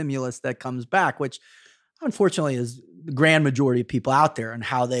to the stimulus that comes back, which unfortunately is the grand majority of people out there and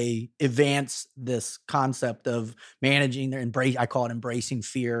how they advance this concept of managing their I call it embracing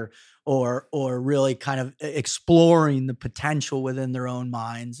fear, or really kind of exploring the potential within their own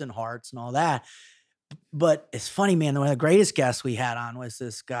minds and hearts and all that. But it's funny, man, one of the greatest guests we had on was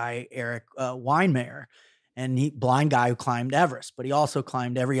this guy, Eric Weinmayer, and blind guy who climbed Everest, but he also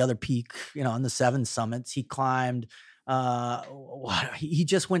climbed every other peak, in the 7 summits. He climbed, he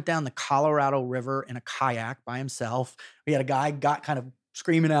just went down the Colorado River in a kayak by himself. We had a guy got kind of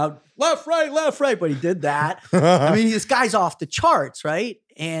screaming out, left, right, but he did that. I mean, this guy's off the charts, right?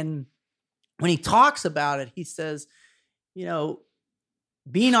 And when he talks about it, he says,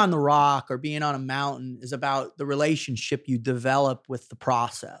 being on the rock or being on a mountain is about the relationship you develop with the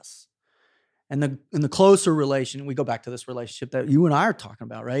process. And the closer relation, we go back to this relationship that you and I are talking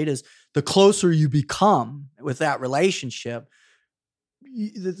about, right? Is the closer you become with that relationship,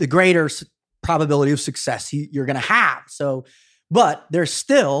 the greater probability of success you're going to have. So, but there's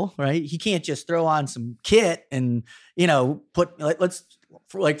still, right? He can't just throw on some kit and,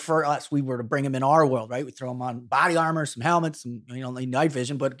 for us, we were to bring him in our world, right? We throw him on body armor, some helmets, some, night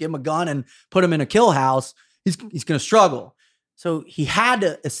vision, but give him a gun and put him in a kill house. He's going to struggle. So he had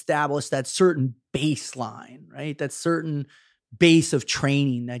to establish that certain baseline, right? That certain base of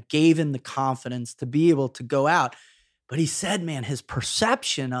training that gave him the confidence to be able to go out. But he said, man, his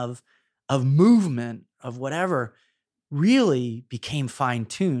perception of movement, of whatever, really became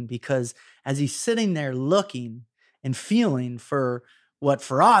fine-tuned, because as he's sitting there looking and feeling for what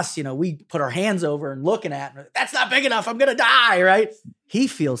for us, we put our hands over and looking at, that's not big enough, I'm going to die, right? He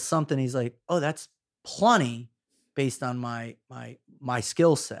feels something. He's like, oh, that's plenty based on my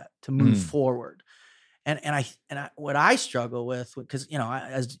skill set to move forward. And I what I struggle with, because,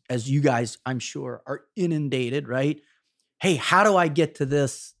 as you guys, I'm sure, are inundated, right? Hey, how do I get to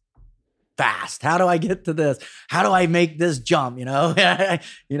this fast? How do I get to this? How do I make this jump? How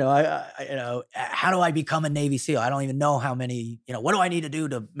do I become a Navy SEAL? I don't even know how many, what do I need to do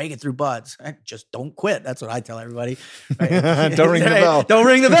to make it through BUD/S? Just don't quit. That's what I tell everybody. Right? Don't ring the bell. Don't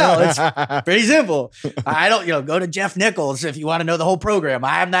ring the bell. It's pretty simple. I don't, go to Jeff Nichols if you want to know the whole program.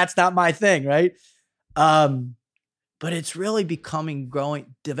 That's not my thing. Right. But it's really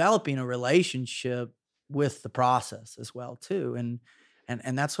developing a relationship with the process as well too.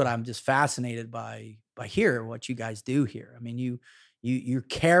 And that's what I'm just fascinated by here, what you guys do here. I mean, you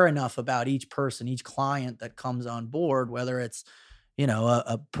care enough about each person, each client that comes on board, whether it's,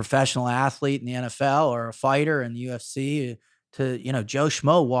 a professional athlete in the NFL or a fighter in the UFC, to, Joe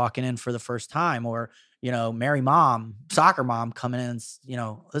Schmo walking in for the first time, or, Mary mom, soccer mom coming in and,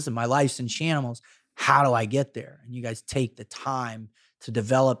 listen, my life's in shambles. How do I get there? And you guys take the time to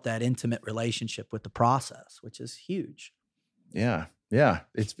develop that intimate relationship with the process, which is huge. Yeah. Yeah,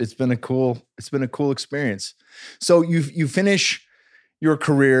 it's been a cool experience. So you finish your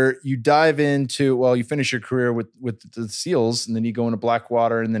career, you dive into, you finish your career with the SEALs, and then you go into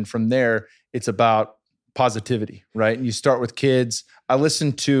Blackwater, and then from there it's about positivity, right? And you start with kids. I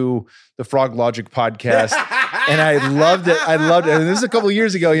listened to the Frog Logic podcast and I loved it. And this is a couple of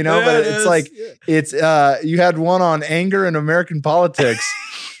years ago, but it's you had one on anger and American politics.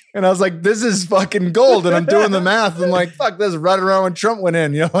 And I was like, this is fucking gold. And I'm doing the math. I'm like, fuck, this is right around when Trump went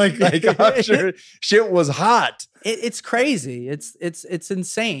in. I'm sure shit was hot. It's crazy. It's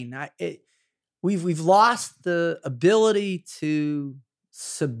insane. We've lost the ability to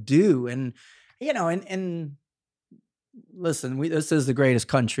subdue. And listen, this is the greatest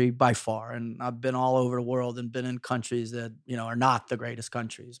country by far. And I've been all over the world and been in countries that, are not the greatest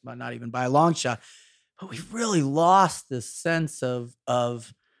countries, but not even by a long shot. But we've really lost this sense of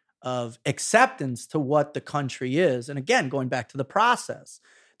acceptance to what the country is. And again, going back to the process,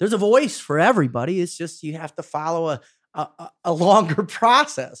 there's a voice for everybody. It's just, you have to follow a longer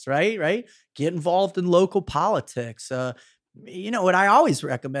process, right? Get involved in local politics. What I always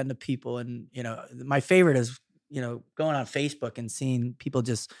recommend to people, and, my favorite is, going on Facebook and seeing people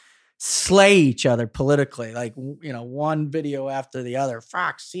just slay each other politically, like, one video after the other,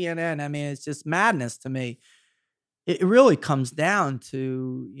 Fox, CNN. I mean, it's just madness to me. It really comes down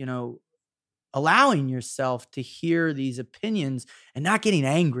to, allowing yourself to hear these opinions and not getting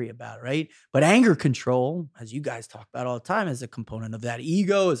angry about it, right? But anger control, as you guys talk about all the time, is a component of that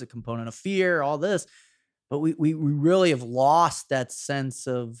ego, is a component of fear, all this. But we really have lost that sense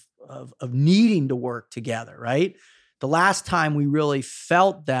of needing to work together, right? The last time we really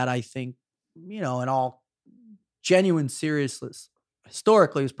felt that, I think, in all genuine seriousness,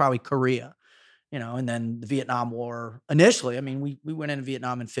 historically, was probably Korea. And then the Vietnam War initially. I mean, we went into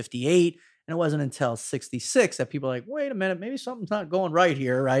Vietnam in 1958, and it wasn't until 1966 that people were like, wait a minute, maybe something's not going right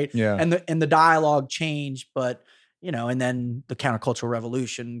here, right? Yeah. And the dialogue changed, but and then the countercultural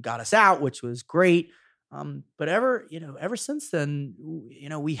revolution got us out, which was great. But ever since then,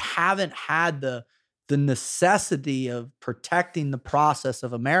 we haven't had the necessity of protecting the process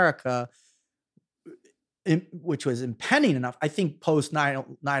of America, which was impending enough. I think post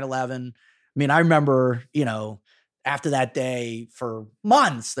 9/11, I mean, I remember, after that day for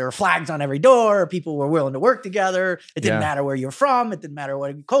months, there were flags on every door. People were willing to work together. It didn't matter where you're from. It didn't matter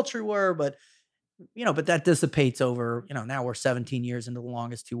what culture you were, but that dissipates over, now we're 17 years into the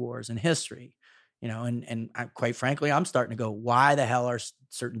longest 2 wars in history, and quite frankly, I'm starting to go, why the hell are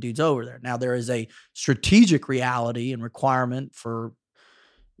certain dudes over there? Now there is a strategic reality and requirement for,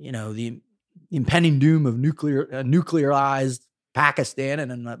 the impending doom of nuclearized Pakistan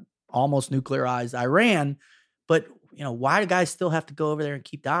and an almost nuclearized Iran. But, why do guys still have to go over there and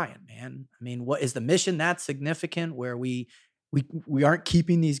keep dying, man? I mean, what is the mission that significant where we aren't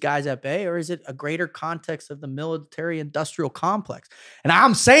keeping these guys at bay, or is it a greater context of the military industrial complex? And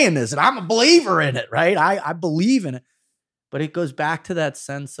I'm saying this, and I'm a believer in it, right? I believe in it, but it goes back to that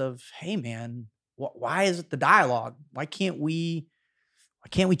sense of, hey, man, why is it the dialogue? Why can't we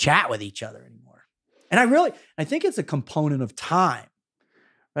chat with each other anymore? And I think it's a component of time,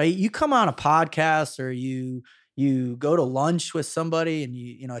 right? You come on a podcast or you go to lunch with somebody and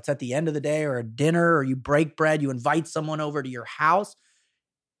it's at the end of the day or a dinner, or you break bread, you invite someone over to your house.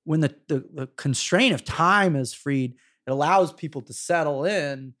 When the constraint of time is freed, it allows people to settle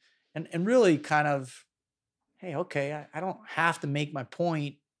in and really kind of, hey, okay, I don't have to make my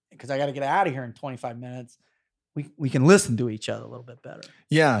point because I got to get out of here in 25 minutes. We can listen to each other a little bit better.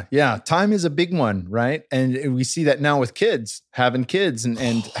 Yeah. Time is a big one, right? And we see that now with kids, having kids and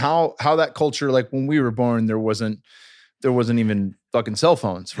how that culture, like when we were born, there wasn't even fucking cell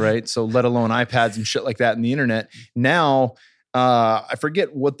phones, right? So let alone iPads and shit like that and the internet. Now, I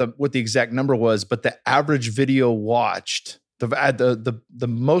forget what the exact number was, but the average video watched, the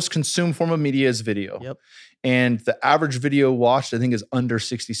most consumed form of media is video. Yep. And the average video watched, I think, is under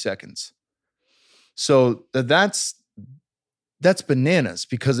 60 seconds. So that's bananas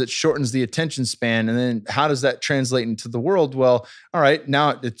because it shortens the attention span. And then how does that translate into the world? Well, all right,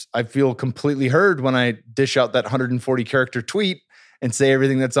 now I feel completely heard when I dish out that 140 character tweet and say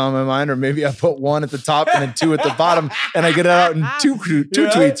everything that's on my mind, or maybe I put 1 at the top and then 2 at the bottom and I get it out in two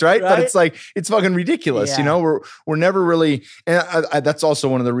tweets, right? But it's like, it's fucking ridiculous. Yeah. We're never really, and that's also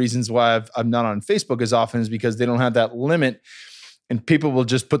one of the reasons why I'm not on Facebook as often, is because they don't have that limit. And people will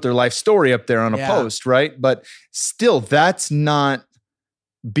just put their life story up there on a post, right? But still, that's not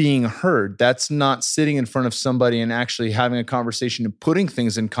being heard. That's not sitting in front of somebody and actually having a conversation and putting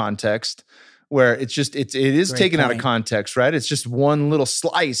things in context, where it is taken out of context, right? It's just one little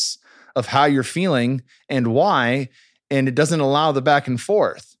slice of how you're feeling and why, and it doesn't allow the back and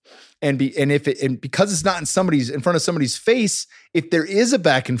forth. And because it's not in front of somebody's face, if there is a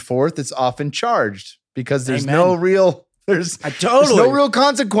back and forth, it's often charged because there's no real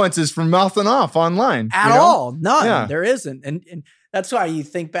consequences from mouthing off online at all. None. Yeah. There isn't. And that's why you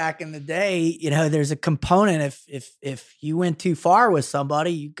think back in the day, there's a component. If you went too far with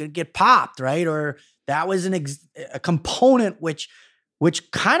somebody, you could get popped, right? Or that was a component which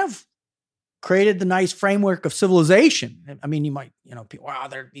kind of created the nice framework of civilization. I mean, you might, people, wow,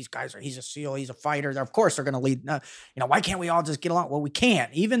 these guys he's a SEAL, he's a fighter. Of course they're going to lead. Why can't we all just get along? Well, we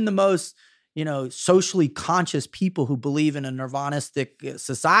can't. Even the most socially conscious people who believe in a nirvanistic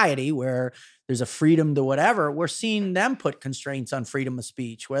society where there's a freedom to whatever, we're seeing them put constraints on freedom of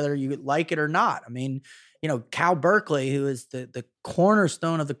speech, whether you like it or not. I mean, Cal Berkeley, who is the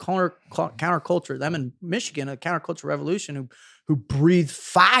cornerstone of the counterculture, them in Michigan, a counterculture revolution, who breathed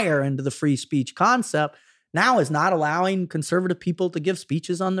fire into the free speech concept, now is not allowing conservative people to give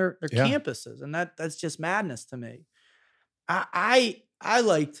speeches on their campuses. And that's just madness to me. I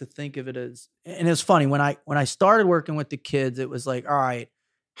like to think of it as, and it's funny, when I started working with the kids, it was like, all right,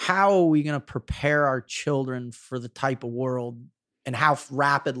 how are we going to prepare our children for the type of world and how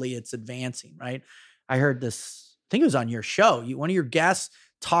rapidly it's advancing, right? I heard this, I think it was on your show. One of your guests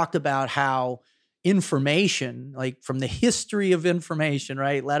talked about how information, like from the history of information,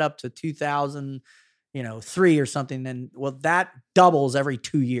 right, led up to 2003 or something, then, well, that doubles every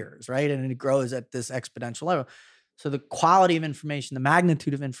 2 years, right? And it grows at this exponential level. So the quality of information, the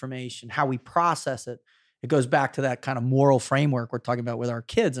magnitude of information, how we process it, it goes back to that kind of moral framework we're talking about with our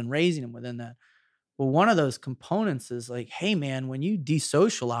kids and raising them within that. Well, one of those components is like, hey, man, when you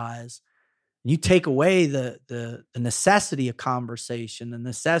desocialize, you take away the necessity of conversation, the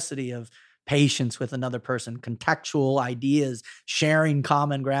necessity of patience with another person, contextual ideas, sharing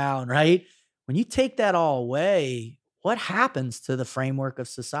common ground, right? When you take that all away, what happens to the framework of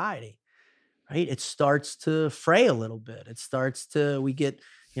society? right, it starts to fray a little bit. We get,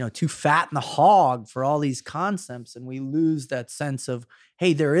 too fat in the hog for all these concepts, and we lose that sense of,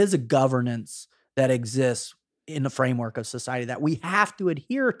 hey, there is a governance that exists in the framework of society that we have to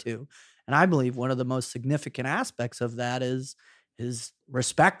adhere to. And I believe one of the most significant aspects of that is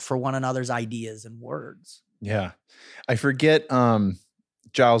respect for one another's ideas and words. Yeah. I forget,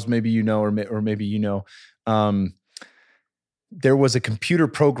 Giles, maybe you know, or maybe you know, there was a computer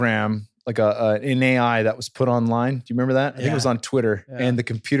program, like an AI that was put online. Do you remember that? I think it was on Twitter. Yeah. And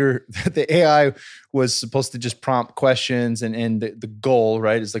the AI was supposed to just prompt questions, and the goal,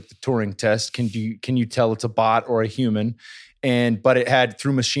 right, is like the Turing test. Can you tell it's a bot or a human? But it had,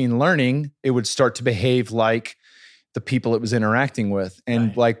 through machine learning, it would start to behave like the people it was interacting with.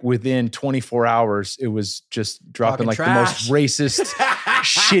 And like within 24 hours, it was just dropping like trash. The most racist,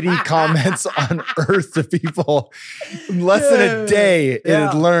 shitty comments on earth to people. In less than a day, it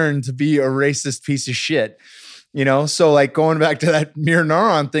had learned to be a racist piece of shit. So like going back to that mirror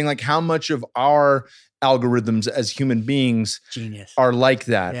neuron thing, like how much of our algorithms as human beings are like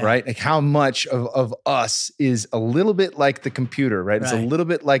that, right? Like how much of us is a little bit like the computer, right? It's a little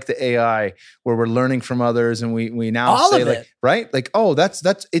bit like the AI, where we're learning from others, and we now all say like, right? Like, oh, that's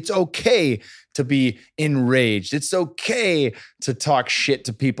it's okay to be enraged. It's okay to talk shit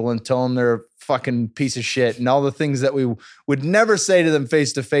to people and tell them they're a fucking piece of shit, and all the things that we would never say to them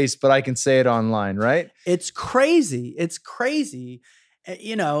face to face, but I can say it online, right? It's crazy. It's crazy.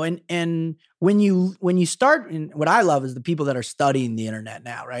 And when you start, and what I love is the people that are studying the internet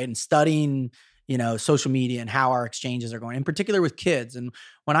now, right? And studying, social media and how our exchanges are going, in particular with kids. And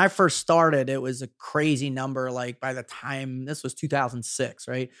when I first started, it was a crazy number. Like by the time, this was 2006,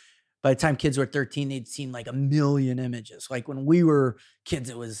 right? By the time kids were 13, they'd seen like 1 million images. Like when we were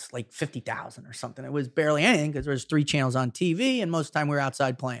kids, it was like 50,000 or something. It was barely anything because there was 3 channels on TV, and most of the time we were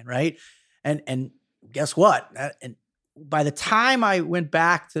outside playing, right? And guess what? By the time I went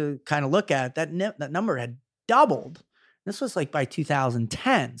back to kind of look at it, that number had doubled. This was like by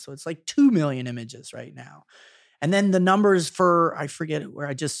 2010. So it's like 2 million images right now. And then the numbers for, I forget where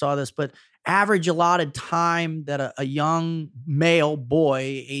I just saw this, but average allotted time that a young male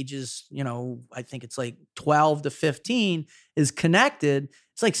boy ages, I think it's like 12 to 15 is connected.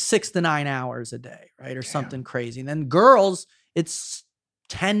 It's like 6 to 9 hours a day, right? Or something crazy. And then girls, it's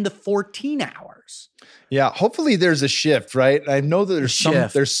 10 to 14 hours. Yeah. Hopefully there's a shift, right? I know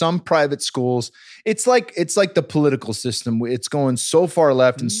that there's some private schools. It's like the political system. It's going so far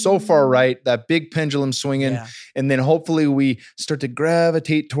left and so far right, that big pendulum swinging. Yeah. And then hopefully we start to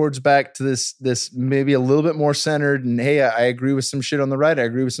gravitate towards back to this maybe a little bit more centered. And hey, I agree with some shit on the right. I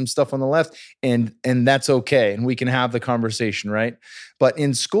agree with some stuff on the left. And that's okay. And we can have the conversation, right? But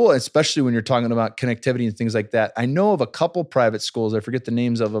in school, especially when you're talking about connectivity and things like that, I know of a couple private schools. I forget the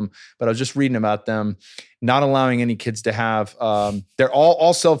names of them, but I was just reading about them, not allowing any kids to have, they're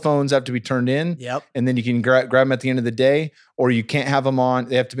all cell phones have to be turned in. Yep. And then you can grab them at the end of the day, or you can't have them on.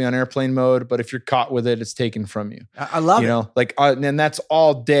 They have to be on airplane mode. But if you're caught with it, it's taken from you. I love it. And that's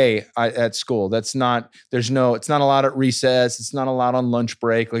all day at school. It's not allowed at recess. It's not allowed on lunch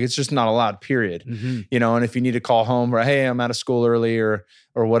break. Like it's just not allowed, period. Mm-hmm. And if you need to call home or, hey, I'm out of school early or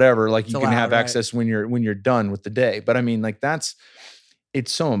whatever, like you can have access when you're done with the day. But I mean, like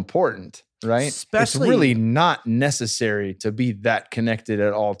it's so important. Right? Especially, it's really not necessary to be that connected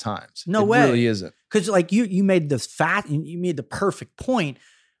at all times. No way. It really isn't. Because like you made you made the perfect point.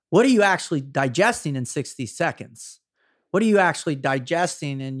 What are you actually digesting in 60 seconds? What are you actually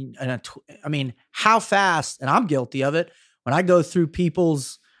digesting I mean, how fast, and I'm guilty of it, when I go through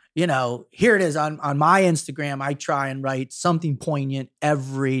people's, here it is on my Instagram, I try and write something poignant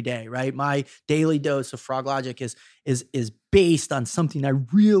every day, right? My daily dose of Frog Logic is based on something I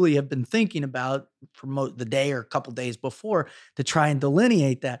really have been thinking about for the day or a couple days before to try and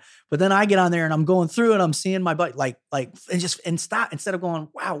delineate that. But then I get on there and I'm going through and I'm seeing my butt and stop instead of going,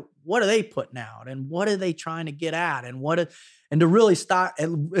 wow, what are they putting out and what are they trying to get at and to really stop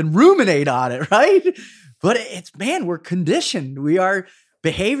and ruminate on it, right? But we're conditioned. We are.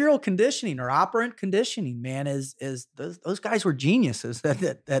 Behavioral conditioning or operant conditioning, man, is those guys were geniuses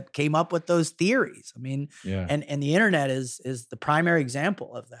that came up with those theories. I mean, and the internet is the primary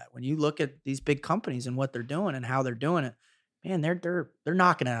example of that. When you look at these big companies and what they're doing and how they're doing it, man, they're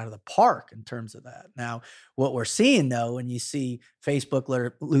knocking it out of the park in terms of that. Now, what we're seeing though, when you see Facebook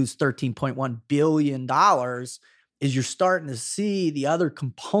lose $13.1 billion, is you're starting to see the other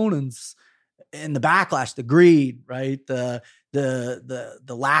components and the backlash, the greed, right? The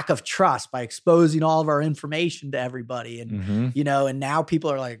lack of trust by exposing all of our information to everybody. And, and now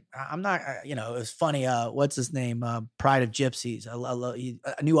people are like, I'm not, it was funny. What's his name? Pride of Gypsies. I love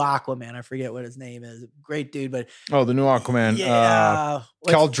a new Aquaman. I forget what his name is. Great dude, but. Oh, the new Aquaman. Yeah.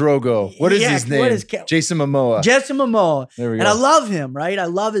 Khal Drogo. What is his name? Jason Momoa. Jason Momoa. There we go. And I love him, right? I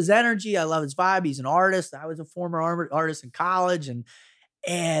love his energy. I love his vibe. He's an artist. I was a former artist in college and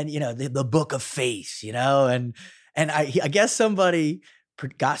the book of face, and I guess somebody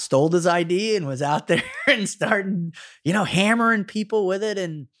stole his ID and was out there and started, hammering people with it.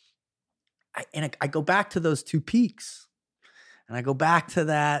 And I go back to those two peaks, and I go back to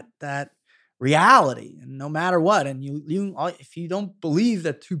that reality. And no matter what, and you if you don't believe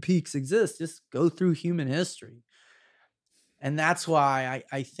that two peaks exist, just go through human history. And that's why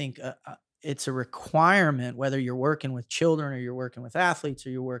I think it's a requirement, whether you're working with children or you're working with athletes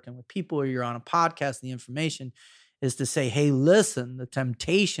or you're working with people or you're on a podcast, the information is to say, hey, listen, the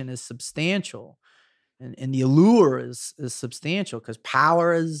temptation is substantial and the allure is substantial because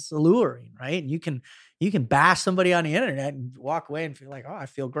power is alluring, right? And you can bash somebody on the internet and walk away and feel like, oh, I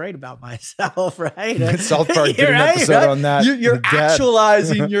feel great about myself, right? South Park did an episode on that. You're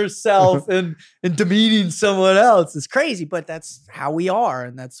actualizing yourself and demeaning someone else. It's crazy, but that's how we are.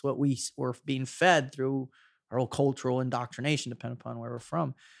 And that's what we're being fed through our whole cultural indoctrination, depending upon where we're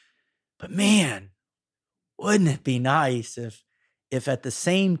from. But man, wouldn't it be nice if at the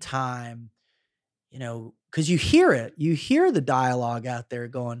same time, because you hear the dialogue out there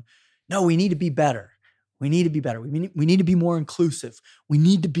going, no, we need to be better. We need to be better. We need to be more inclusive. We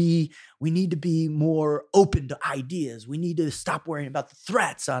need to be more open to ideas. We need to stop worrying about the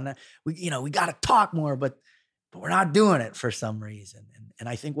threats on that. We got to talk more, but we're not doing it for some reason. And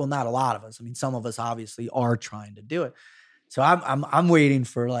I think, well, not a lot of us. I mean, some of us obviously are trying to do it. So I'm waiting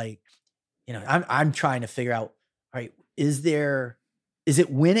for I'm trying to figure out, all right, is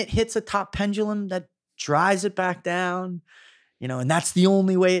it when it hits a top pendulum that drives it back down? And that's the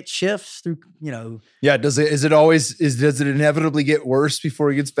only way it shifts through, Yeah. Does it inevitably get worse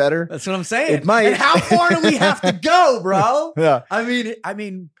before it gets better? That's what I'm saying. It might. And how far do we have to go, bro? Yeah. I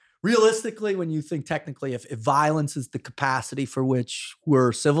mean, realistically, when you think technically, if violence is the capacity for which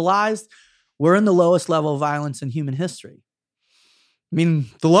we're civilized, we're in the lowest level of violence in human history. I mean,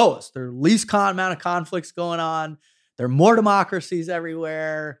 the lowest. There are least amount of conflicts going on. There are more democracies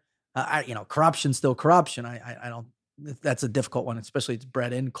everywhere. Corruption's still corruption. I don't. That's a difficult one, especially it's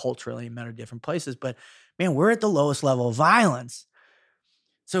bred in culturally in many different places. But man, we're at the lowest level of violence.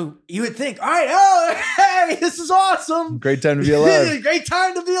 So you would think, all right, hey, this is awesome. Great time to be alive. Great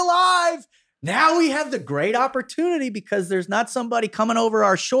time to be alive. Now we have the great opportunity because there's not somebody coming over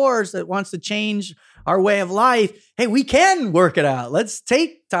our shores that wants to change our way of life. Hey, we can work it out. Let's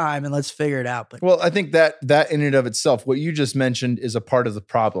take time and let's figure it out. But well, I think that in and of itself, what you just mentioned is a part of the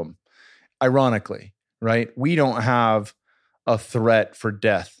problem. Ironically, right? We don't have a threat for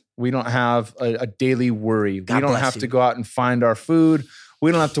death. We don't have a daily worry. God we don't bless have you. to go out and find our food.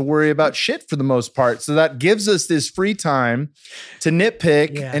 We don't have to worry about shit for the most part. So that gives us this free time to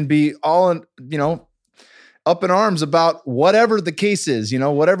nitpick and be all, up in arms about whatever the case is,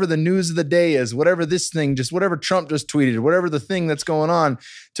 whatever the news of the day is, whatever this thing, just whatever Trump just tweeted, whatever the thing that's going on,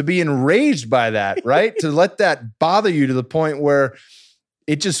 to be enraged by that, right? To let that bother you to the point where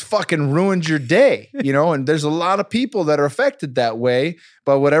it just fucking ruins your day, and there's a lot of people that are affected that way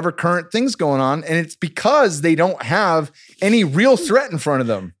by whatever current thing's going on. And it's because they don't have any real threat in front of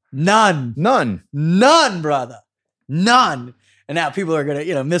them. None, brother. None. And now people are going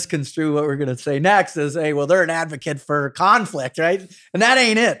to, misconstrue what we're going to say next as, hey, well, they're an advocate for conflict, right? And that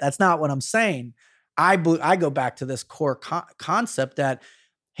ain't it. That's not what I'm saying. I go back to this core concept that,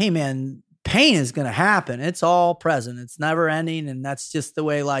 hey, man, pain is going to happen. It's all present. It's never ending. And that's just the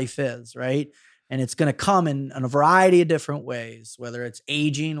way life is, right? And it's going to come in a variety of different ways, whether it's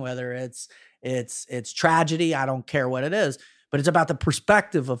aging, whether it's tragedy. I don't care what it is, but it's about the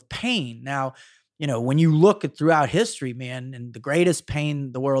perspective of pain. Now, when you look at throughout history, man, and the greatest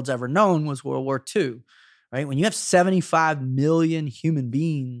pain the world's ever known was World War II, right? When you have 75 million human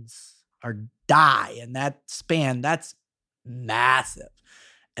beings die in that span, that's massive.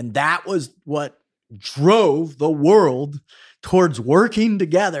 And that was what drove the world towards working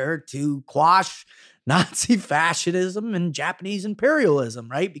together to quash Nazi fascism and Japanese imperialism,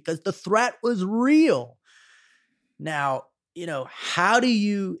 right? Because the threat was real. Now, how do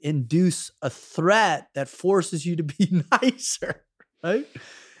you induce a threat that forces you to be nicer, right?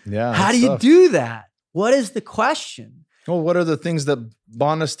 Yeah. How do you do that? What is the question? Well, what are the things that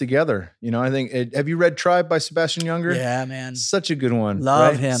bond us together? You know, I think, have you read Tribe by Sebastian Junger? Yeah, man. Such a good one.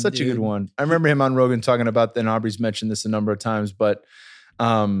 Love right? him. Such dude. a good one. I remember him on Rogan talking about, and Aubrey's mentioned this a number of times, but,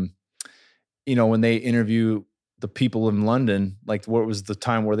 you know, when they interview the people in London, like what was the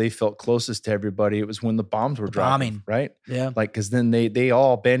time where they felt closest to everybody? It was when the bombs were dropping, right? Yeah. Like, cause then they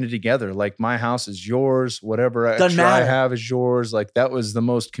all banded together. Like, my house is yours, whatever Doesn't extra matter. I have is yours. Like, that was the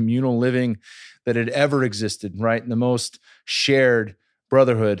most communal living that had ever existed, right? And the most shared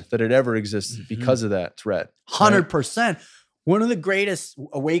brotherhood that had ever existed because of that threat. 100%. One of the greatest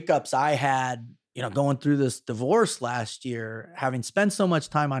wake ups I had, you know, going through this divorce last year, having spent so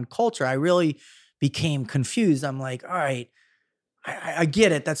much time on culture, I really became confused. I'm like, all right, I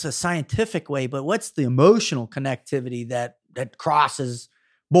get it. That's a scientific way, but what's the emotional connectivity that crosses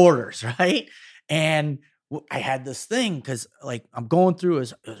borders, right? And I had this thing because, like, I'm going through it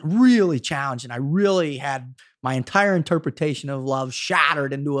was really challenging. I really had my entire interpretation of love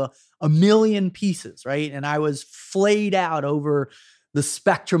shattered into a million pieces, right? And I was flayed out over the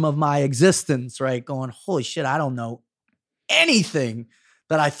spectrum of my existence, right? Going, holy shit, I don't know anything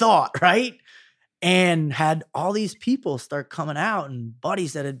that I thought, right? And had all these people start coming out, and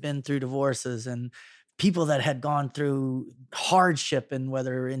buddies that had been through divorces and people that had gone through hardship, and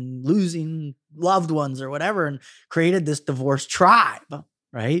whether in losing loved ones or whatever, and created this divorce tribe,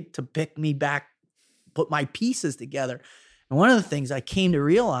 right? To pick me back, put my pieces together. And one of the things I came to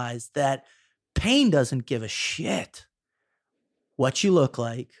realize that pain doesn't give a shit what you look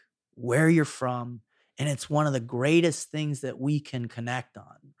like, where you're from. And it's one of the greatest things that we can connect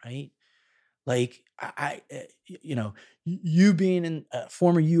on, right? Like you know, you being a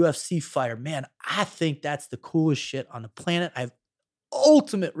former UFC fighter, man, I think that's the coolest shit on the planet. I have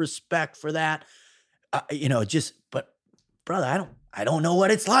ultimate respect for that. You know, but brother, I don't know what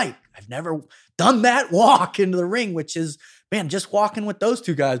it's like. I've never done that walk into the ring, which is, man, just walking with those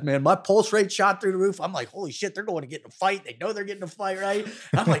two guys, man, my pulse rate shot through the roof. I'm like, holy shit, they're going to get in a fight. They know they're getting a fight, right?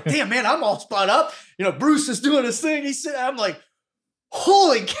 And I'm like, damn, man, I'm all spun up. You know, Bruce is doing his thing. I'm like,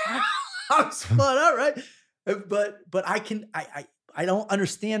 holy cow. I'm spun up, right? But I don't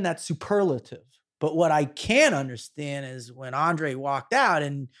understand that superlative. But what I can understand is when Andre walked out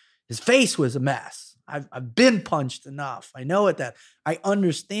and his face was a mess. I've been punched enough. I know that I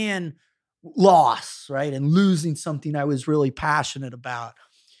understand loss, right? And losing something I was really passionate about.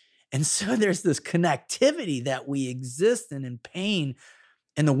 And so there's this connectivity that we exist in pain,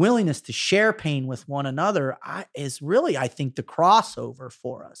 and the willingness to share pain with one another is really, I think, the crossover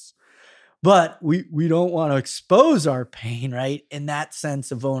for us. But we don't want to expose our pain, right? In that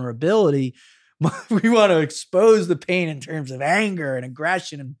sense of vulnerability. We want to expose the pain in terms of anger and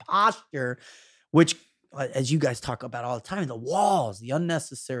aggression and posture, which, as you guys talk about all the time, the walls, the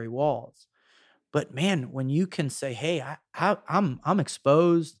unnecessary walls. But man, when you can say, hey, I'm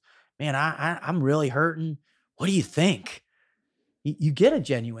exposed, man, I'm really hurting. What do you think? You get a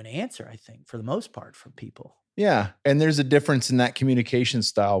genuine answer, I think, for the most part from people. Yeah. And there's a difference in that communication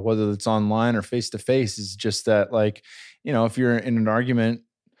style, whether it's online or face-to-face. Is just that, like, you know, if you're in an argument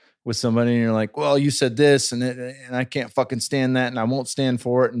with somebody and you're like, well, you said this and I can't fucking stand that and I won't stand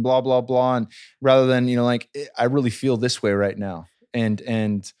for it and blah, blah, blah. And rather than, you know, like, I really feel this way right now.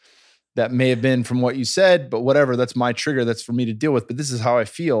 And that may have been from what you said, but whatever, that's my trigger. That's for me to deal with. But this is how I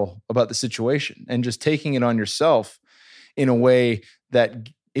feel about the situation. And just taking it on yourself in a way that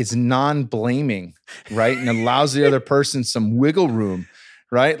is non-blaming, right? And allows the other person some wiggle room,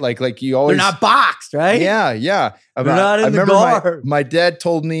 right? Like you always— they're not boxed, right? Yeah, yeah. They're not in the guard. My dad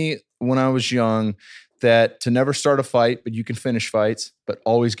told me when I was young that to never start a fight, but you can finish fights, but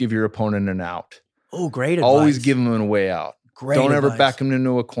always give your opponent an out. Oh, great advice. Always give them a way out. Great Don't advice. ever back them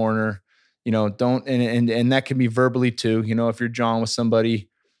into a corner. You know, don't, and that can be verbally too. You know, if you're jawing with somebody,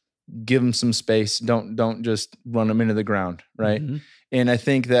 give them some space. Don't just run them into the ground, right? Mm-hmm. And I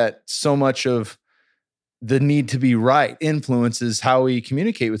think that so much of the need to be right influences how we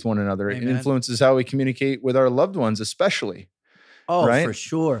communicate with one another. Amen. It influences how we communicate with our loved ones, especially. Oh, right? For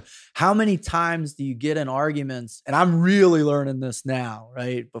sure. How many times do you get in arguments? And I'm really learning this now,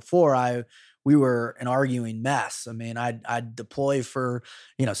 right? Before we were an arguing mess. I mean, I'd deploy for,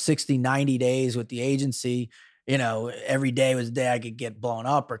 60, 90 days with the agency. Every day was a day I could get blown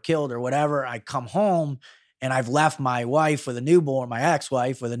up or killed or whatever. I come home and I've left my wife with a newborn, my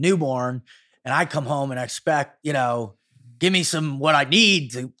ex-wife with a newborn. And I come home and I expect, give me some what I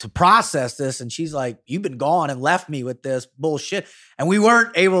need to process this. And she's like, you've been gone and left me with this bullshit. And we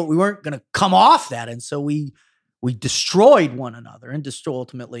weren't going to come off that. And so we destroyed one another and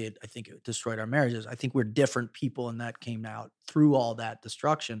ultimately, I think it destroyed our marriages. I think we're different people and that came out through all that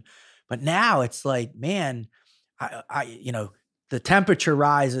destruction. But now it's like, man, the temperature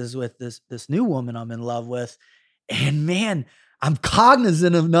rises with this new woman I'm in love with. And man, I'm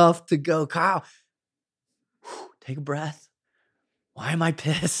cognizant enough to go, Kyle, take a breath. Why am I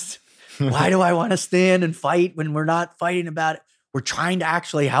pissed? Why do I want to stand and fight when we're not fighting about it? We're trying to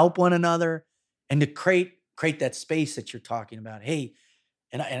actually help one another and to create that space that you're talking about. Hey,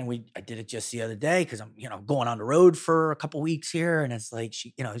 I did it just the other day because I'm, going on the road for a couple weeks here. And it's like,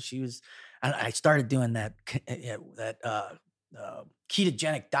 I started doing that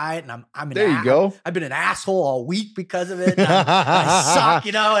ketogenic diet, and I've been an asshole all week because of it. I suck,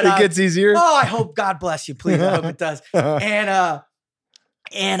 and it gets easier. Oh, I hope, God bless you, please. I hope it does.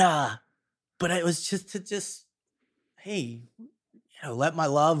 But it was just, hey, let my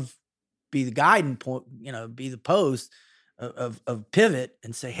love be the guiding point, be the post of pivot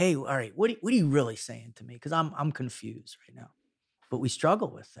and say, hey, all right, what are you really saying to me? Because I'm confused right now. But we struggle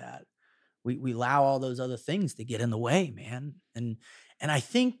with that. We allow all those other things to get in the way, man. And I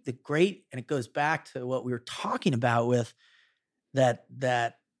think and it goes back to what we were talking about with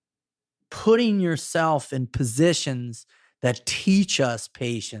that putting yourself in positions that teach us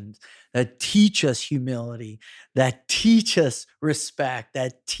patience, that teach us humility, that teach us respect,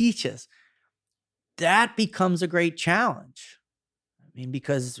 that becomes a great challenge. I mean,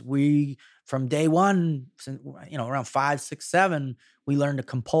 because from day one, around 5, 6, 7, we learn to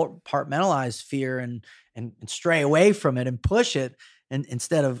compartmentalize fear and stray away from it and push it, and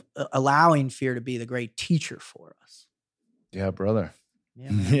instead of allowing fear to be the great teacher for us. Yeah, brother.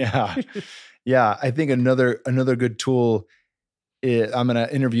 Yeah. Yeah. I think another good tool is, I'm going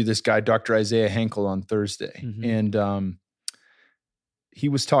to interview this guy, Dr. Isaiah Hankel, on Thursday. Mm-hmm. And he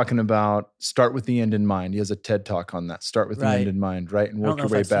was talking about start with the end in mind. He has a TED talk on that. Start with the end in mind, right? And work your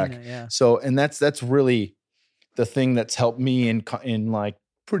way back. So, and that's really the thing that's helped me in like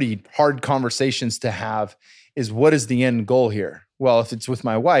pretty hard conversations to have is, what is the end goal here? Well, if it's with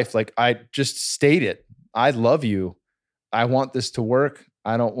my wife, like I just state it. I love you. I want this to work.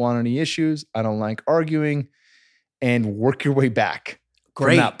 I don't want any issues. I don't like arguing, and work your way back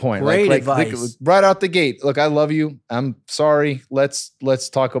from that point. Great advice. Right out the gate. Look, I love you. I'm sorry. Let's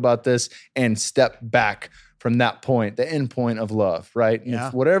talk about this and step back from that point, the end point of love, right?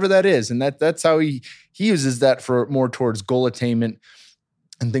 And whatever that is. And that's how he uses that for more towards goal attainment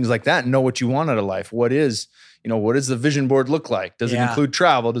and things like that. And know what you want out of life. What does the vision board look like? Does it include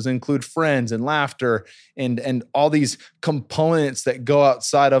travel? Does it include friends and laughter and all these components that go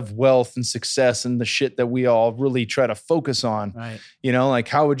outside of wealth and success and the shit that we all really try to focus on? Right. Like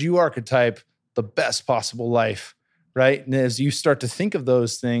how would you archetype the best possible life, right? And as you start to think of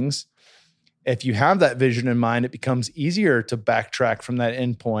those things, if you have that vision in mind, it becomes easier to backtrack from that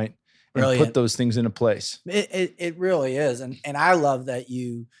end point and put those things into place. It really is. And I love that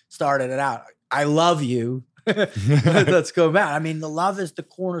you started it out. I love you. Let's go back. I mean, the love is the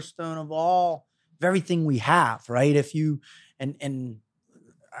cornerstone of everything we have, right? If you, and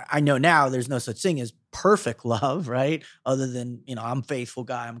I know now there's no such thing as perfect love, right? Other than, I'm a faithful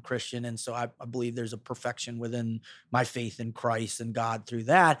guy, I'm a Christian. And so I believe there's a perfection within my faith in Christ and God through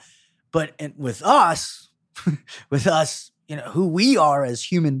that. But with us, who we are as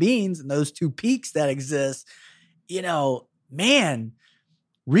human beings and those two peaks that exist, man,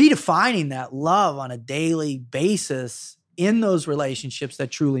 redefining that love on a daily basis in those relationships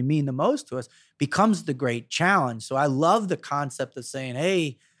that truly mean the most to us becomes the great challenge. So I love the concept of saying,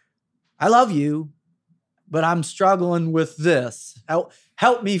 hey, I love you, but I'm struggling with this.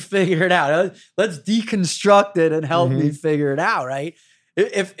 Help me figure it out. Let's deconstruct it and help me figure it out, right?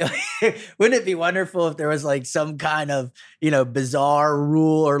 If wouldn't it be wonderful if there was like some kind of, bizarre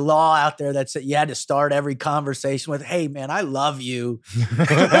rule or law out there that said you had to start every conversation with, hey man, I love you.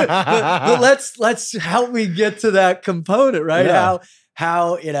 but let's help me get to that component, right? Yeah.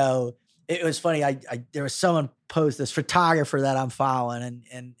 How it was funny. There was someone post, this photographer that I'm following,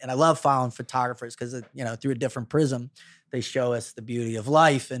 and I love following photographers because through a different prism, they show us the beauty of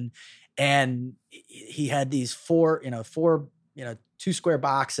life. And he had these four 2 square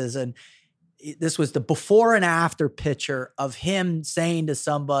boxes. And this was the before and after picture of him saying to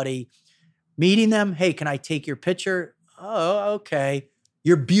somebody, meeting them, hey, can I take your picture? Oh, okay.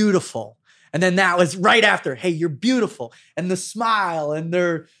 You're beautiful. And then that was right after, hey, you're beautiful. And the smile and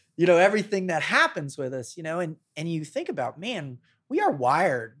their, everything that happens with us, and you think about, man, we are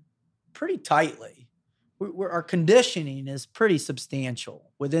wired pretty tightly. Our conditioning is pretty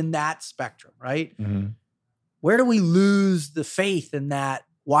substantial within that spectrum, right? Mm-hmm. Where do we lose the faith in that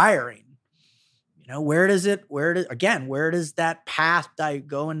wiring? Where does that path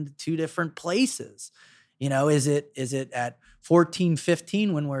go into 2 different places? You know, is it at 14,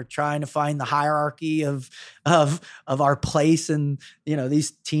 15 when we're trying to find the hierarchy of our place in, you know, these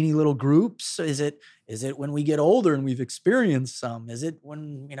teeny little groups? Is it when we get older and we've experienced some? Is it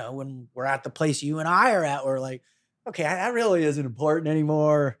when, you know, when we're at the place you and I are at, we're like, okay, that really isn't important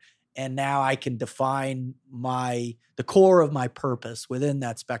anymore. And now I can define the core of my purpose within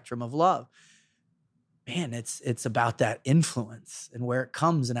that spectrum of love. Man, it's about that influence and where it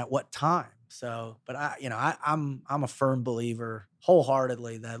comes and at what time. So, but I'm a firm believer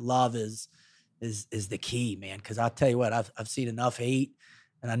wholeheartedly that love is the key, man. Cause I'll tell you what, I've seen enough hate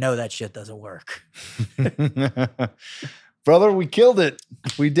and I know that shit doesn't work. Brother, we killed it.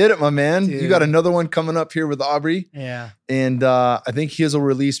 We did it, my man. Dude. You got another one coming up here with Aubrey. Yeah. And I think his will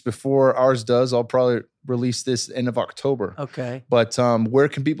release before ours does. I'll probably release this end of October. Okay. But where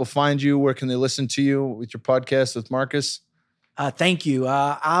can people find you? Where can they listen to you with your podcast with Marcus? Thank you.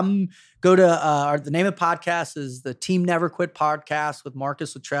 The name of the podcast is the Team Never Quit Podcast with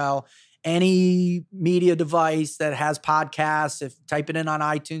Marcus Luttrell. Any media device that has podcasts, if type it in on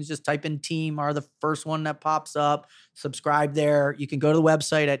iTunes, just type in Team or the first one that pops up, subscribe there. You can go to the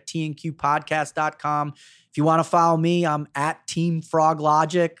website at tnqpodcast.com. If you want to follow me, I'm at Team Frog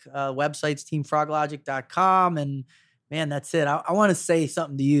Logic. Website's teamfroglogic.com. And man, that's it. I want to say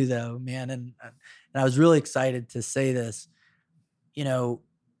something to you though, man. And I was really excited to say this. You know,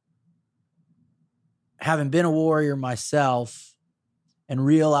 having been a warrior myself and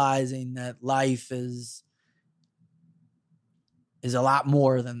realizing that life is a lot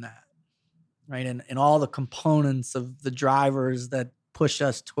more than that, right? And all the components of the drivers that push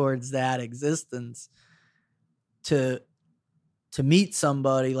us towards that existence, to meet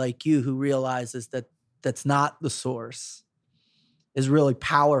somebody like you who realizes that that's not the source is really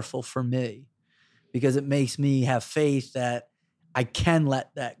powerful for me, because it makes me have faith that I can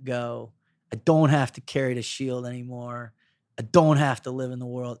let that go. I don't have to carry the shield anymore. I don't have to live in the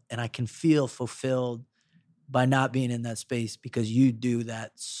world, and I can feel fulfilled by not being in that space, because you do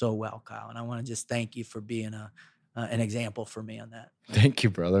that so well, Kyle. And I want to just thank you for being an example for me on that. Thank you,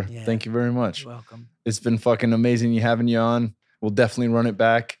 brother. Yeah. Thank you very much. You're welcome. It's been fucking amazing having you on. We'll definitely run it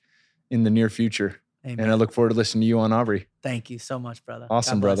back in the near future. Amen. And I look forward to listening to you on Aubrey. Thank you so much, brother.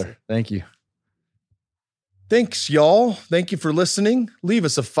 Awesome, God bless brother. you. Thank you. Thanks, y'all. Thank you for listening. Leave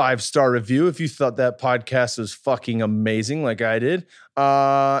us a 5-star review if you thought that podcast was fucking amazing like I did.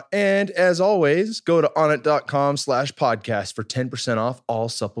 And as always, go to onnit.com/podcast for 10% off all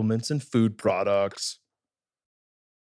supplements and food products.